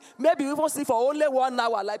vigil, maybe you even sleep for only 1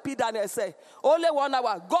 hour, like Peter Daniel said. Only 1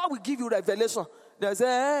 hour. God will give you revelation. They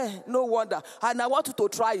say, no wonder. And I want you to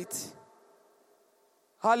try it.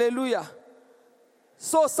 Hallelujah.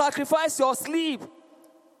 So sacrifice your sleep.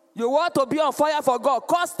 You want to be on fire for God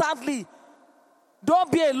constantly.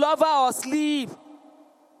 Don't be a lover of sleep.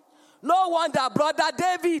 No wonder brother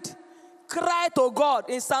David cried to God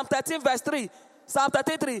in Psalm 13 verse 3. Psalm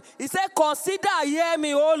 33. He said, consider, hear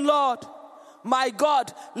me, O Lord, my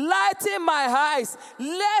God, lighten my eyes,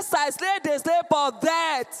 lest I slay the sleep of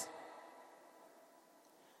death.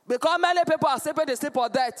 Because many people are sleeping the sleep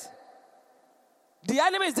of death. The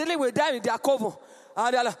enemy is dealing with them in their coven.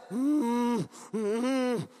 And they're like,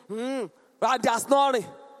 and they're snoring.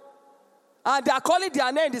 And they're calling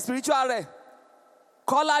their name in the spiritual realm.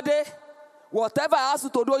 Colade, whatever I ask you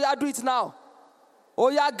to do, you do it now. Oh,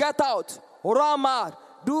 yeah, get out. Run mad.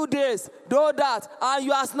 Do this, do that. And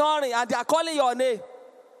you are snoring and they are calling your name.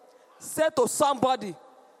 Say to somebody,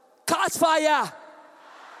 catch fire.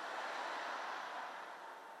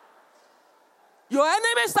 Your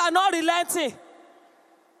enemies are not relenting.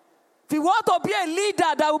 If you want to be a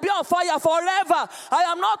leader that will be on fire forever, I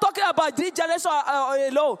am not talking about this generation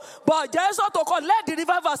alone, but generation to come. Let the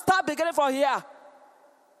revival start beginning from here.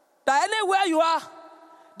 That anywhere you are,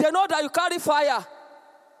 they know that you carry fire.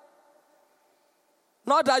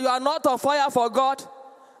 Not that you are not on fire for God,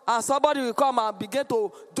 and somebody will come and begin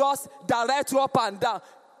to just direct you up and down.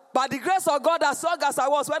 By the grace of God, as young as I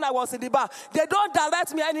was when I was in the bar, they don't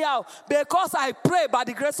direct me anyhow because I pray by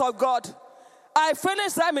the grace of God. I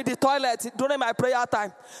finish them in the toilet during my prayer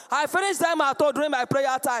time. I finish them at home during my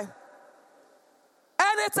prayer time.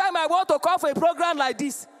 Anytime I want to come for a program like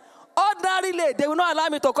this, ordinarily, they will not allow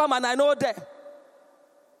me to come and I know them.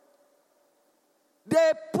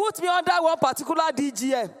 They put me under one particular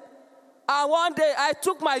DGM. And one day, I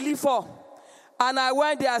took my leave for. And I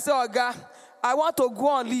went there, I said, oh God, I want to go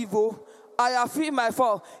on leave. Oh. I have filled my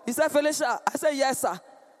form. He said, Felicia. I said, yes, sir.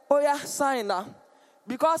 Oh yeah, sign now.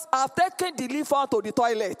 Because I've taken the leave form to the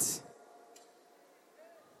toilet.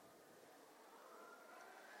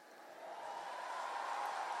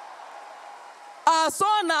 And so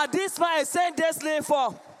now this man is saying this leave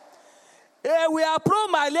form. We approve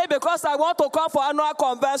my leave because I want to come for annual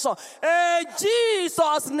convention. In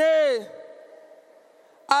Jesus' name.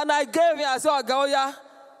 And I gave him, I said, oh yeah,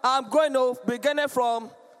 I'm going to, beginning from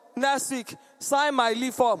next week, sign my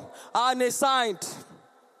leave form. And he signed.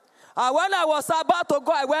 And when I was about to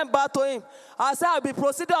go, I went back to him. I said, I'll be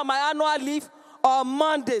proceeding on my annual leave on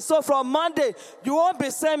Monday. So from Monday, you won't be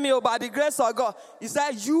sending me by the grace of God. He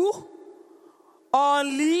said, you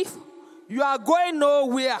on leave, you are going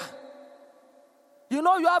nowhere. You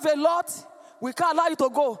know you have a lot. We can't allow you to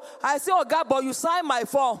go. I said, oh God, but you signed my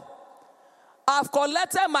form. I've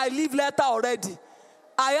collected my leave letter already.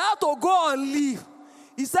 I have to go on leave.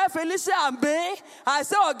 He said, Felicia and me. I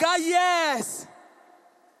said, oh God, yes.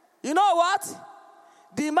 You know what?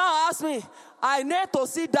 The man asked me, I need to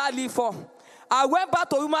see that leave form. I went back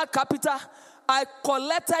to Human Capital. I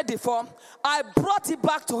collected the form. I brought it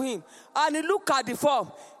back to him. And he looked at the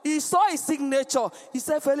form. He saw his signature. He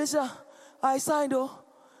said, Felicia, I signed, oh.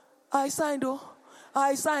 I signed, oh.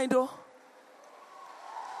 I signed, oh.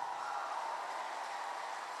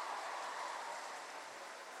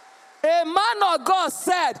 A man of God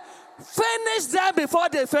said, finish them before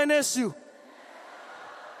they finish you.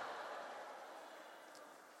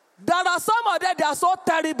 There are some of them, they are so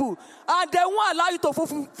terrible. And they won't allow you to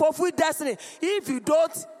fulfill destiny if you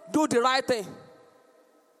don't do the right thing.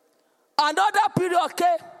 Another period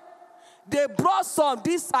came. They brought some,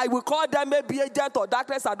 this I will call them maybe agent or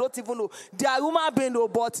darkness, I don't even know. They are human beings,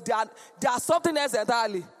 but they are something else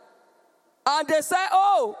entirely. And they say,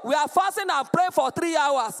 oh, we are fasting and praying for 3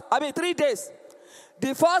 hours. 3 days.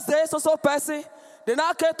 The first day, so person, they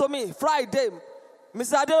now came to me, Friday.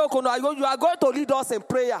 Mr. Adeyokunu, you are going to lead us in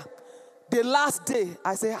prayer. The last day,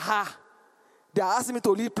 I say, they are asking me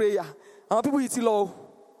to lead prayer. And people eat low.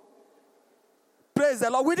 Praise the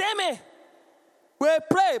Lord. Within me, We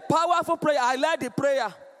pray, powerful prayer. I led the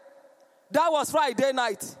prayer. That was Friday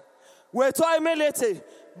night. We told immediately,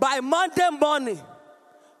 by Monday morning,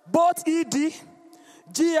 both ED,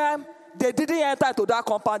 GM, they didn't enter into that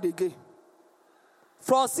compound again.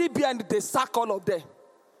 From CBN, they sacked all of them.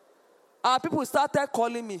 And people started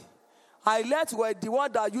calling me. I let were the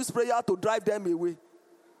one that used prayer to drive them away.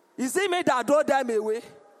 Is it me that drove them away?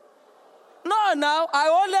 No, now, I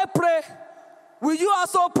only pray. Will you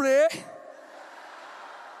also pray?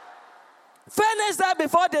 Finish them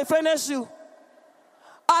before they finish you.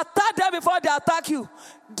 Attack them before they attack you.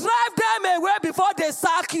 Drive them away before they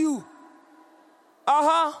sack you.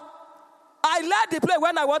 I led the play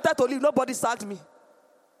when I wanted to leave. Nobody sacked me.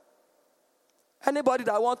 Anybody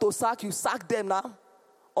that want to sack you, sack them now.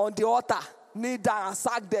 On the altar. Kneel down and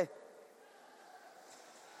sack them.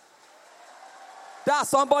 That's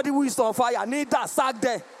somebody who is on fire. Kneel down, sack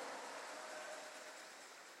them.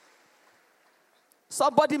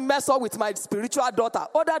 Somebody messed up with my spiritual daughter.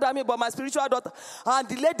 Other than me, but my spiritual daughter. And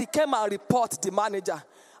the lady came and reported the manager.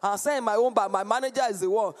 And said in my own bank, my manager is the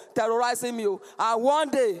one terrorizing me. And one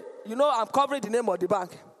day, I'm covering the name of the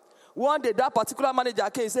bank. One day, that particular manager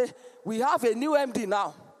came and said, we have a new MD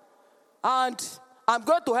now. And I'm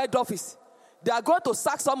going to head office. They are going to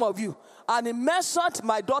sack some of you. And he mentioned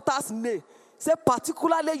my daughter's name. He said,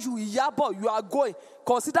 particularly you, Iyabo, you are going.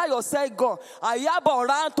 Consider yourself gone. And Iyabo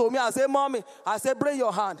ran to me and said, Mommy, I said, bring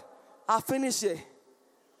your hand. I finish it.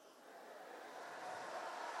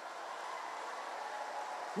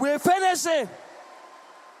 We're finishing.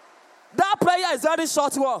 That prayer is very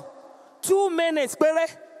short one. 2 minutes,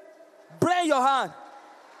 baby. Bring your hand.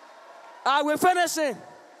 And we're finishing.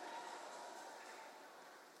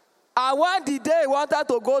 And when the day he wanted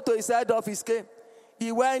to go to his head office came,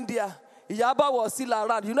 he went there. Iyabo was still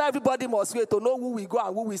around. Everybody must wait to know who we go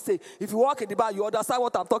and who we stay. If you walk in the bar, you understand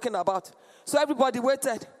what I'm talking about. So everybody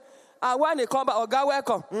waited. And when they come back, Oga,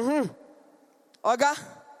 welcome. Oga,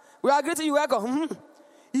 we are greeting you, welcome.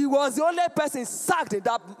 He was the only person sacked in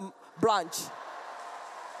that branch.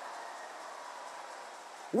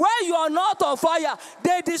 When you are not on fire,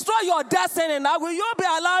 they destroy your destiny. Now, will you be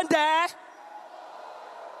allowed there?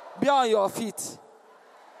 Be on your feet.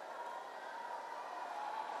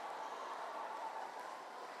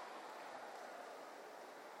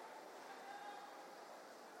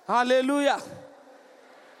 Hallelujah.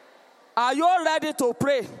 Are you ready to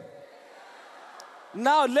pray?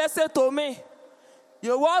 Now listen to me.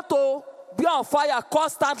 You want to be on fire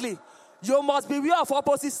constantly. You must beware of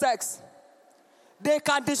opposite sex. They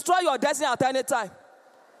can destroy your destiny at any time.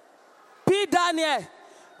 P. Daniel,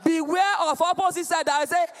 beware of opposite sex. I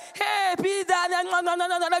say, hey, P. Daniel,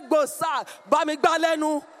 no, go, sir.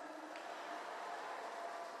 Bamigbalenu.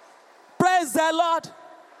 Praise the Lord.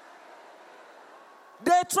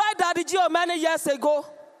 They tried Daddy Gio many years ago,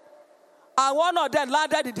 and one of them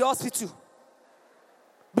landed in the hospital.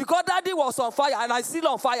 Because Daddy was on fire, and I'm still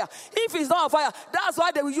on fire. If he's not on fire, that's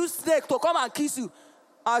why they will use snake to come and kiss you.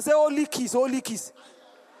 I say, holy kiss, holy kiss.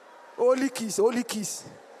 Holy kiss, holy kiss.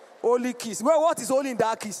 Holy kiss. Well, what is holy in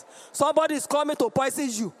that kiss? Somebody is coming to poison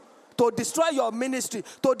you, to destroy your ministry,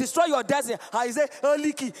 to destroy your destiny. And he say,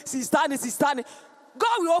 holy kiss, she's standing.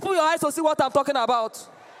 God will open your eyes to see what I'm talking about.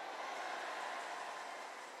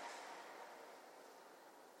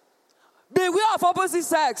 Beware of opposite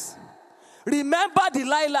sex. Remember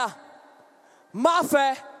Delilah.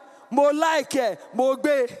 Mafe, mo like, mo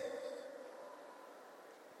gbe.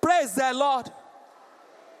 Praise the Lord.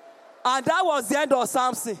 And that was the end of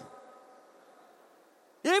Samson.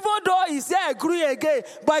 Even though he said agree again,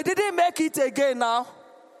 but he didn't make it again now.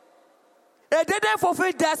 He didn't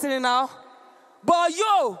fulfill destiny now. But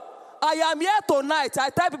I am here tonight. I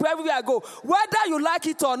tell people everywhere I go, whether you like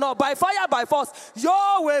it or not, by fire, by force, you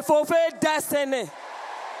will fulfill destiny.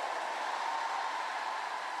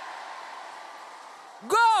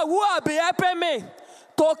 God who will be helping me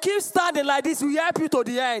to keep standing like this will help you to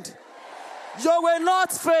the end. You will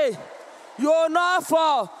not fail. You will not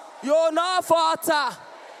fall. You will not falter.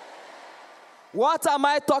 What am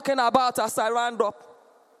I talking about as I round up?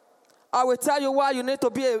 I will tell you why you need to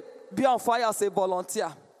be on fire as a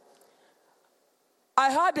volunteer.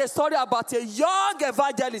 I heard a story about a young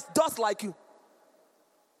evangelist, just like you.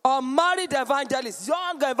 Unmarried evangelist,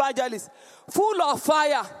 young evangelist, full of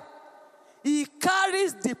fire. He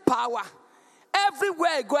carries the power. Everywhere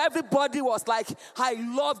I go, everybody was like, I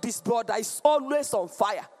love this brother. He's always on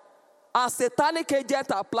fire. And satanic agents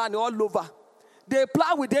are planning all over. They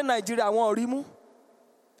plan within Nigeria, won't remove.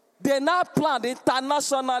 They now plan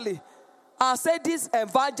internationally. And say this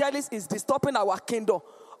evangelist is disturbing our kingdom.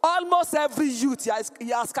 Almost every youth, he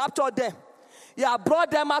has captured them. He has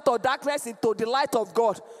brought them out of darkness into the light of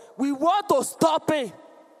God. We want to stop him.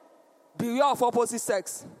 Beware of opposite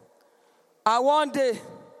sex. And one day,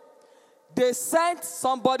 they sent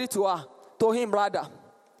somebody to him rather.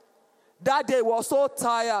 That day was so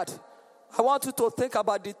tired. I want you to think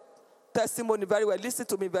about the testimony very well. Listen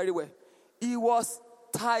to me very well. He was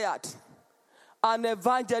tired. An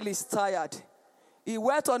evangelist tired. He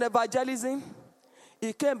went on evangelism.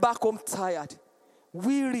 He came back home tired,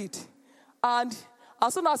 wearied. And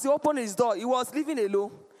as soon as he opened his door, he was living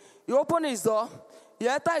alone. He opened his door, he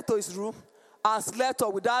entered into his room and slept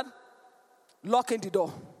up without locking the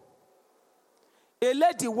door. A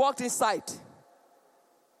lady walked inside,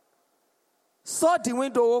 saw the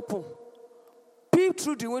window open, peeped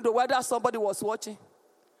through the window whether somebody was watching.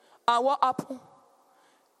 And what happened?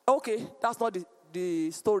 Okay, that's not the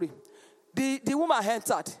story. The woman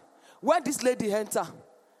entered. When this lady entered,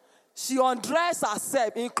 she undressed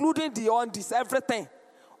herself, including the undies, everything.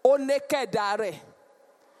 All naked there.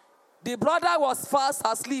 The brother was fast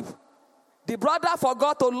asleep. The brother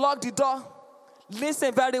forgot to lock the door.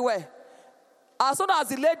 Listen very well. As soon as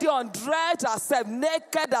the lady undressed herself,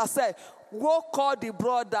 naked herself, woke up the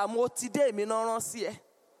brother.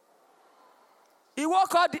 She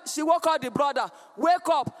woke up the brother. Wake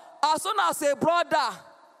up. As soon as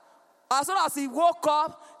he woke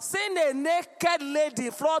up, seeing a naked lady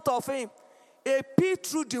in front of him, he peeped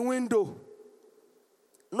through the window.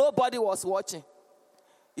 Nobody was watching.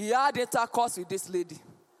 He had intercourse with this lady.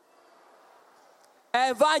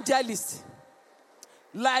 Evangelist,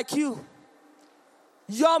 like you,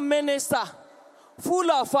 your minister,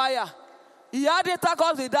 full of fire. He had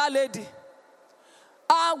intercourse with that lady.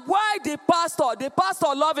 And why the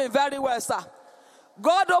pastor loved him very well, sir.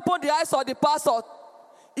 God opened the eyes of the pastor.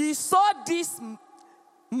 He saw this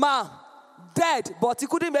man dead, but he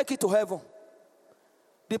couldn't make it to heaven.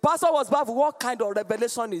 The pastor was baffled. What kind of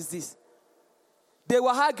revelation is this? They were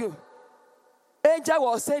arguing. Angel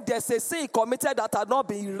was saying there's a sin committed that had not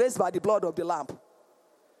been erased by the blood of the Lamb.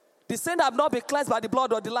 The sin had not been cleansed by the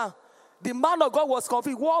blood of the Lamb. The man of God was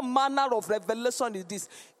confused. What manner of revelation is this?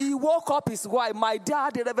 He woke up his wife. My dear,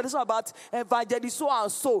 had a revelation about evangelist so and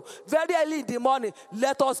so. Very early in the morning,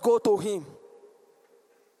 let us go to him.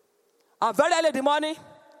 And very early in the morning,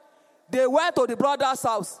 they went to the brother's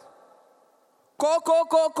house. Ko,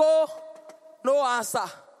 no answer.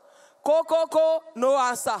 Ko, no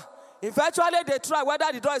answer. Eventually, they tried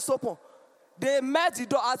whether the door is open. They met the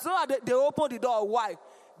door. As soon as they opened the door, why?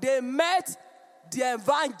 They met the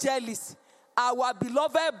evangelist, our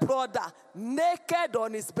beloved brother, naked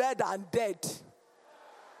on his bed and dead.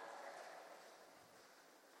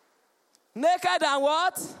 Naked and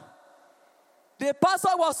what? The pastor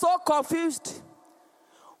was so confused.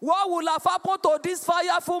 What would have happened to this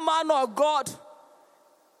fireful man of God?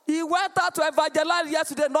 He went out to evangelize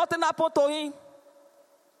yesterday. Nothing happened to him.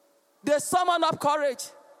 They summoned up courage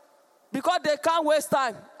because they can't waste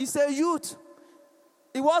time. He's a youth.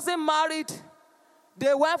 He wasn't married.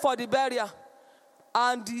 They went for the burial.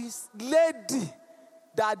 And this lady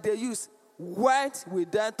that they used went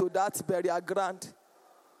with them to that burial ground.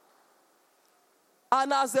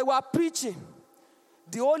 And as they were preaching,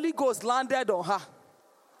 the Holy Ghost landed on her.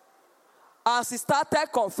 And she started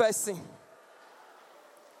confessing.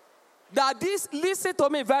 Listen to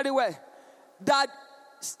me very well. That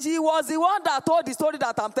she was the one that told the story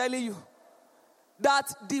that I'm telling you.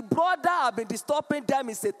 That the brother had been disturbing them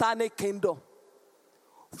in satanic kingdom.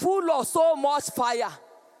 Full of so much fire.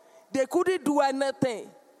 They couldn't do anything.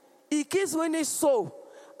 He keeps winning soul.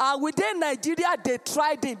 And within Nigeria, they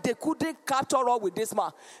tried it. They couldn't capture up with this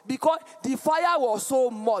man. Because the fire was so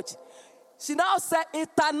much. She now said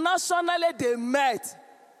internationally they met.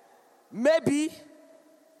 Maybe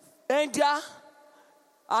India,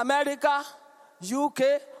 America, UK,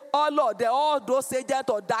 all those agents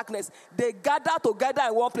of darkness. They gathered together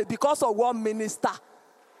in one place because of one minister.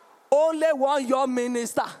 Only one young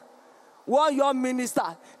minister. One young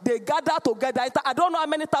minister. They gathered together. I don't know how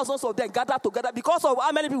many thousands of them gathered together because of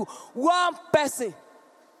how many people. One person.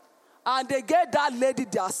 And they gave that lady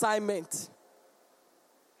the assignment.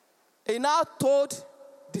 He now told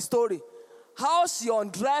the story. How she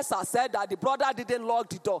undressed and said that the brother didn't lock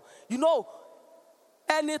the door. You know,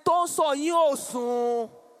 ẹni tó ń sọ yín ò sùn.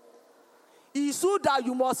 It's true that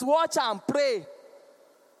you must watch and pray.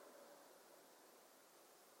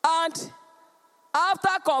 And after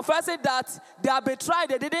confessing that they have been trying,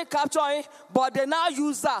 they didn't capture him, but they now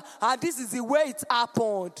use her. And this is the way it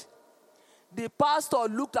happened. The pastor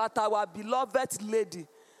looked at our beloved lady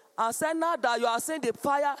and said, now that you are seeing the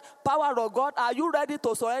power of God, are you ready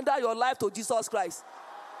to surrender your life to Jesus Christ?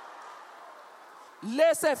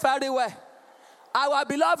 Listen very well. Our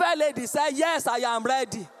beloved lady said, yes, I am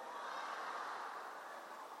ready.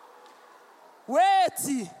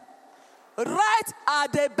 Wait. Right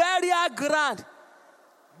at the burial ground,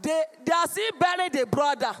 they are still burying the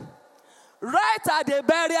brother. Right at the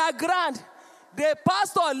burial ground, the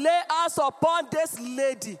pastor lay hands upon this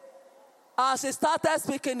lady as she started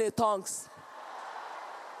speaking in tongues.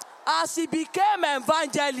 As she became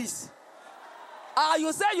evangelist.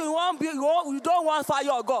 You say you don't want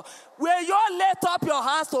fire of God. Will you lift up your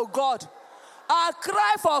hands to God and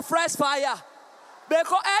cry for fresh fire?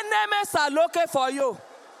 Because enemies are looking for you.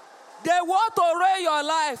 They want to ruin your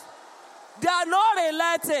life. They are not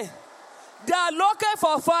relenting. They are looking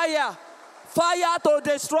for fire. Fire to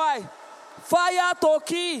destroy. Fire to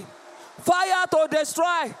kill. Fire to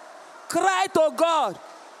destroy. Cry to God.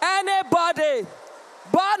 Anybody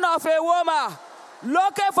born of a woman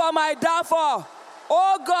looking for my downfall.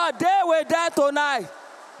 Oh God, they will die tonight.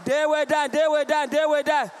 They will die, they will die, they will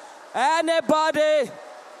die. Anybody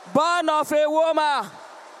born of a woman,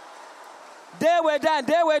 they will die,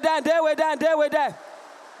 they will die, they will die, they will die.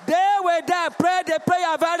 They will die. Pray the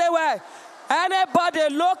prayer very well.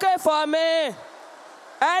 Anybody looking for me?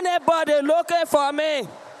 Anybody looking for me?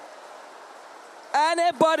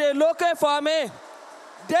 Anybody looking for me?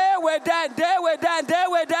 They will die, they will die, they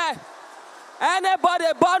will die. Anybody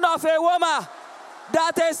born of a woman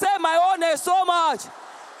that they say my own is so much,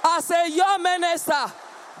 as a young minister,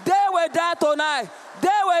 they will die tonight. They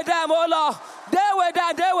will die, oh Lord. They will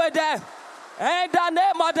die, they will die. In the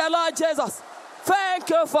name of the Lord Jesus. Thank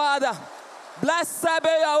you, Father. Blessed be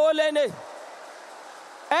your holy name.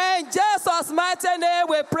 In Jesus' mighty name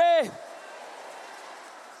we pray.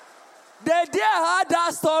 The day I heard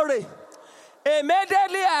that story,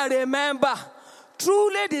 immediately I remember,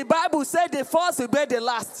 truly the Bible said the first will be the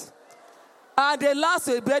last. And the last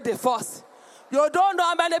will be the first. You don't know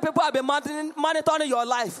how many people have been monitoring your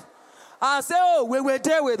life. And say, oh, we will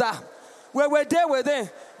deal with that. We will deal with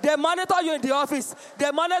it. They monitor you in the office.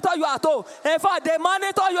 They monitor you at home. In fact, they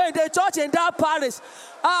monitor you in the church in that parish.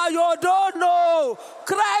 You don't know.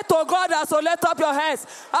 Cry to God and so lift up your hands.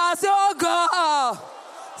 And say, oh God,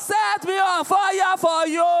 set me on fire for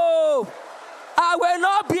you. I will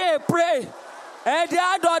not be a prey in the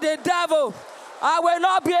hand of the devil. I will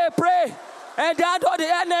not be a prey in the hand of the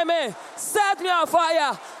enemy. Set me on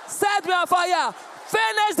fire. Set me on fire.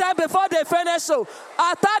 Finish them before they finish you.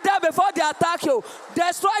 Attack them before they attack you.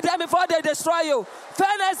 Destroy them before they destroy you.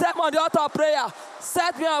 Finish them on the altar of prayer.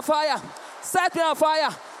 Set me on fire. Set me on fire.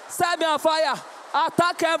 Set me on fire.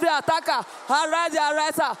 Attack every attacker. Arrest the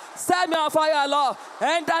arrester. Set me on fire, Lord.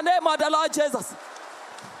 In the name of the Lord Jesus.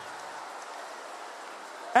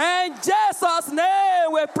 In Jesus'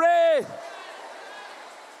 name we pray.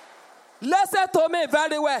 Listen to me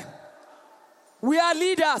very well. We are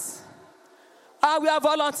leaders. And we are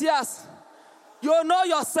volunteers. You know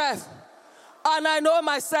yourself. And I know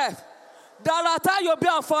myself. There are times you'll be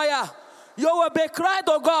on fire. You will be crying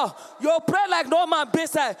to God. You pray like no man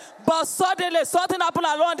business. But suddenly something happened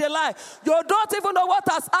along the line. You don't even know what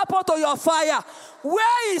has happened to your fire.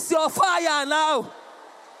 Where is your fire now?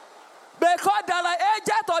 Because there are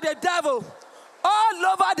agents of the devil all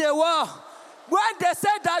over the world. When they say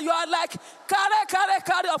that you are like,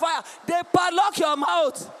 carry your fire, they padlock your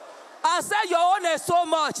mouth. And say your own is so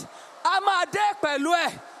much. I'm a day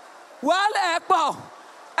pelue. While Ekpo,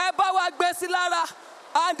 Eba wa gbesilara,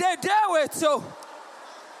 and they deal with you.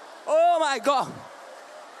 Oh my God.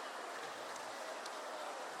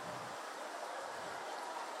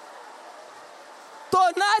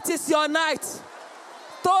 Tonight is your night.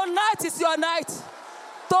 Tonight is your night.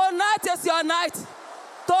 Tonight is your night.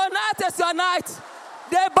 Tonight is your night.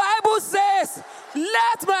 The Bible says,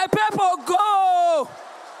 let my people go.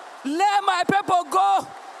 Let my people go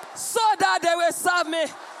so that they will serve me.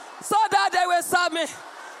 So that they will serve me.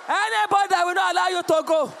 Anybody that will not allow you to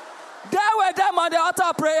go, deal with them on the altar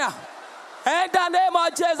of prayer. In the name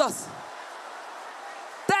of Jesus.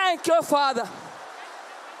 Thank you, Father.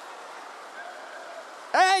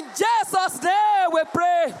 In Jesus' name we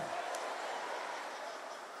pray.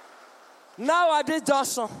 Now at this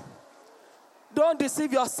junction, don't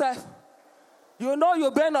deceive yourself. You know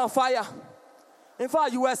you've been on fire. In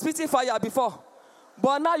fact, you were spitting fire before.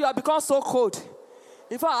 But now you have become so cold.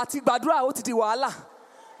 In fact,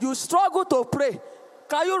 you struggle to pray.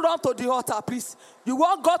 Can you run to the altar, please? You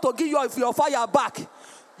want God to give you your fire back.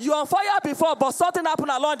 You were on fire before, but something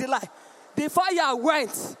happened along the line. The fire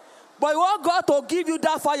went. But you want God to give you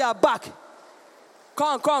that fire back.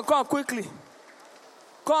 Come quickly.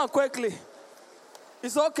 Come quickly.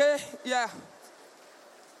 It's okay. Yeah.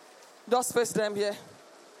 Just face them here.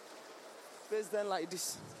 Face them like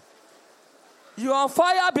this. You're on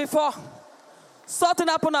fire before. Something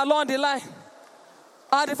happened along the line.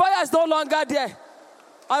 And the fire is no longer there.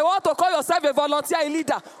 I want to call yourself a volunteer, a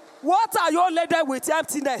leader. What are you laden with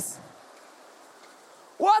emptiness?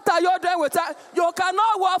 What are you doing with that? You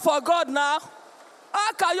cannot work for God now.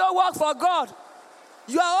 How can you work for God?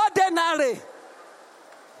 You are ordinary.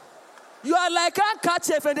 You are like a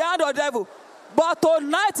handkerchief in the hand of the devil. But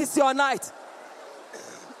tonight is your night.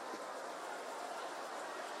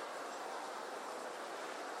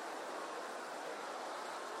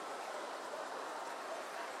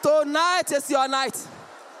 Tonight is your night.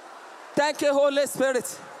 Thank you, Holy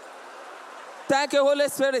Spirit. Thank you, Holy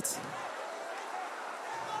Spirit.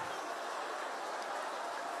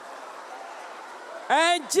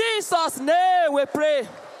 In Jesus' name we pray.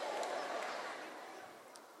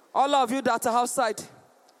 All of you that are outside,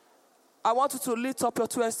 I want you to lift up your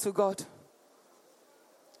two hands to God.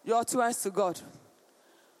 Your two hands to God.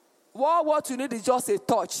 What you need is just a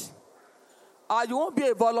touch. You won't be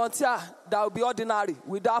a volunteer that will be ordinary,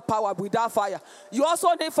 without power, without fire. You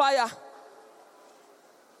also need fire.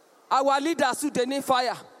 Our leaders too, they need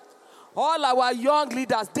fire. All our young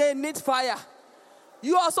leaders, they need fire.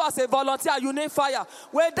 You also as a volunteer, you need fire.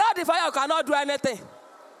 Without the fire, you cannot do anything.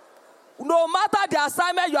 No matter the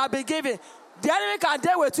assignment you have been given, the enemy can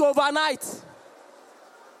deal with you overnight.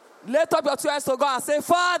 Lift up your two hands to God and say,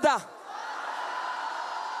 Father,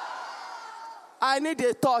 I need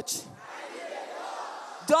a touch.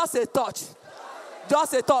 Just a touch.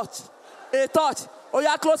 Just a touch. A touch. Oh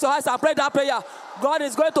yeah, close your eyes and pray that prayer. God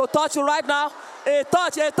is going to touch you right now. A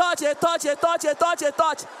touch, a touch, a touch, a touch, a touch, a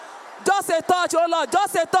touch. Just a touch, oh Lord,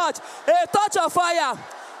 just a touch. A touch of fire.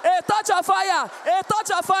 A touch of fire. A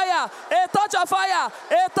touch of fire. A touch of fire.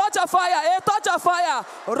 A touch of fire. A touch of fire.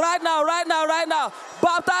 Right now, right now, right now.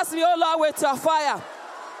 Baptize me, oh Lord, with your fire.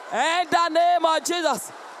 In the name of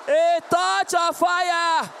Jesus. A touch of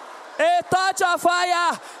fire. A touch of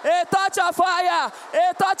fire, a touch of fire,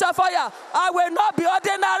 a touch of fire. I will not be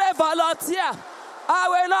ordinary volunteer. I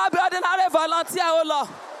will not be ordinary volunteer, oh Lord.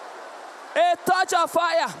 A touch of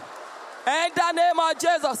fire. In the name of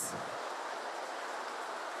Jesus.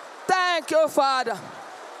 Thank you, Father.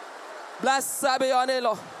 Blessed be your name,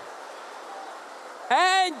 Lord.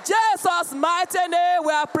 In Jesus' mighty name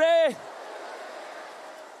we are praying.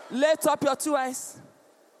 Lift up your two hands.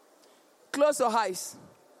 Close your eyes.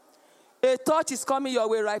 A touch is coming your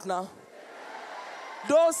way right now.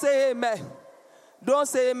 Don't say amen. Don't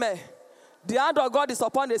say amen. The hand of God is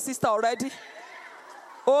upon the sister already.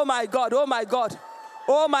 Oh my God, oh my God.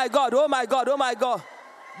 Oh my God, oh my God, oh my God.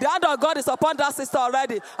 The hand of God is upon that sister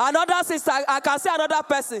already. Another sister, I can see another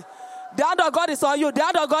person. The hand of God is on you. The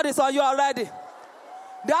hand of God is on you already.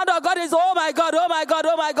 The hand of God is, oh my God, oh my God,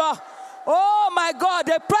 oh my God. Oh my God,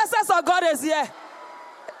 the presence of God is here.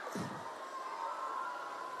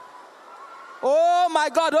 Oh my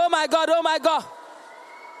God, oh my God, oh my God.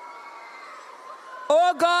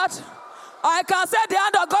 Oh God, I can say the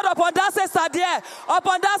hand of God upon that sister there.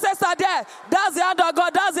 Upon that sister there. That's the hand of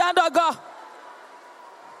God, that's the hand of God.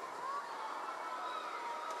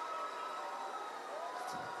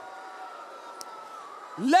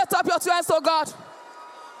 Lift up your two hands, oh God.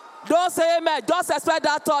 Don't say amen, just expect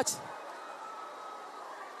that touch.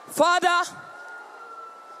 Father,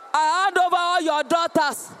 I hand over all your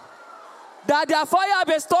daughters. That their fire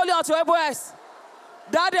be stolen unto everywhere.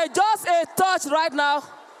 That they just a touch right now.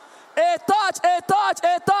 A touch, a touch,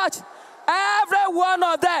 a touch. Every one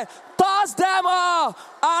of them, touch them all.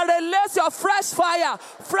 And release your fresh fire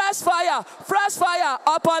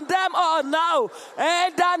upon them all now.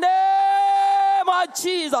 In the name of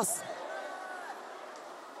Jesus.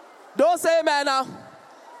 Don't say amen now.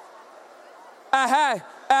 That's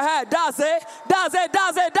it, that's it,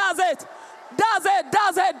 that's it, that's it. That's it,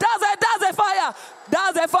 that's it, that's it, that's a fire.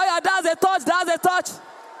 That's a fire, that's a touch, that's a touch.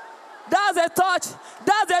 That's a touch,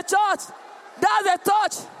 that's a touch, that's a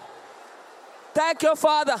touch. Thank you,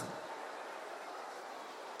 Father.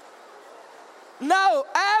 Now,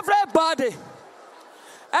 everybody,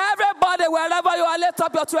 wherever you are, lift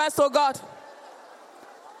up your two hands to God.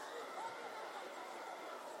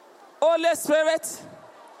 Holy Spirit,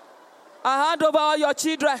 I hand over all your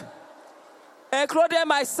children, including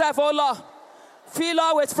myself, oh Lord. Fill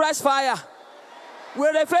all with fresh fire. We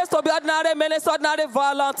refuse to be ordinary minister, ordinary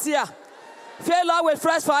volunteer. Fill all with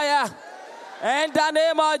fresh fire. In the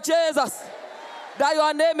name of Jesus. That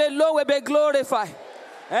your name alone will be glorified.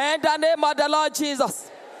 In the name of the Lord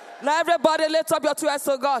Jesus. Now everybody lift up your two hands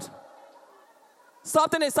to God.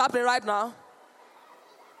 Something is happening right now.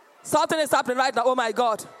 Something is happening right now. Oh my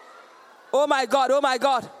God. Oh my God. Oh my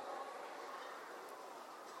God.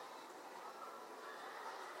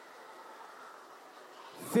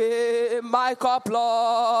 Fill my cup,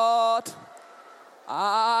 Lord.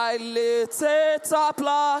 I lift it up,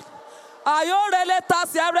 Lord. Are you ready?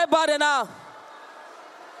 Let's see everybody now.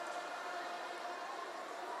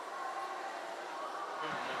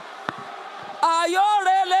 Are you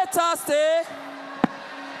ready to stay?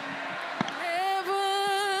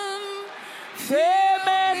 Fill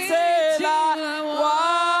me till I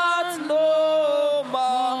want no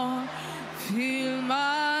more. Fill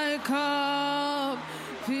my cup,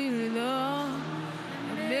 fill up,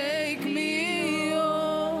 make me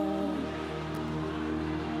whole.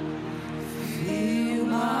 Fill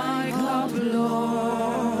my cup,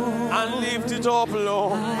 Lord. And lift it up,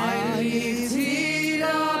 Lord. I lift it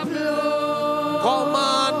up, Lord. Come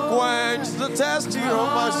and quench the thirsty of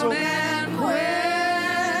my soul. And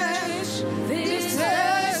quench this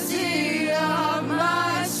thirsty of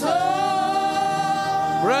my soul.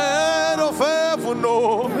 Bread of heaven,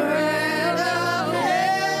 no. Bread of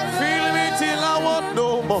heaven, Fill me till I want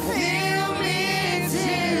no more. fill me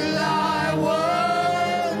till I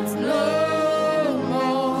want no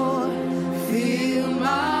more. Fill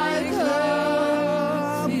my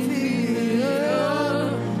cup, fill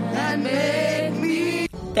up, and make me.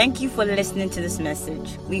 Thank you for listening to this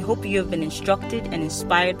message. We hope you have been instructed and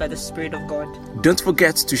inspired by the Spirit of God. Don't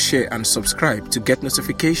forget to share and subscribe to get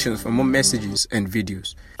notifications for more messages and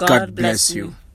videos. God bless you.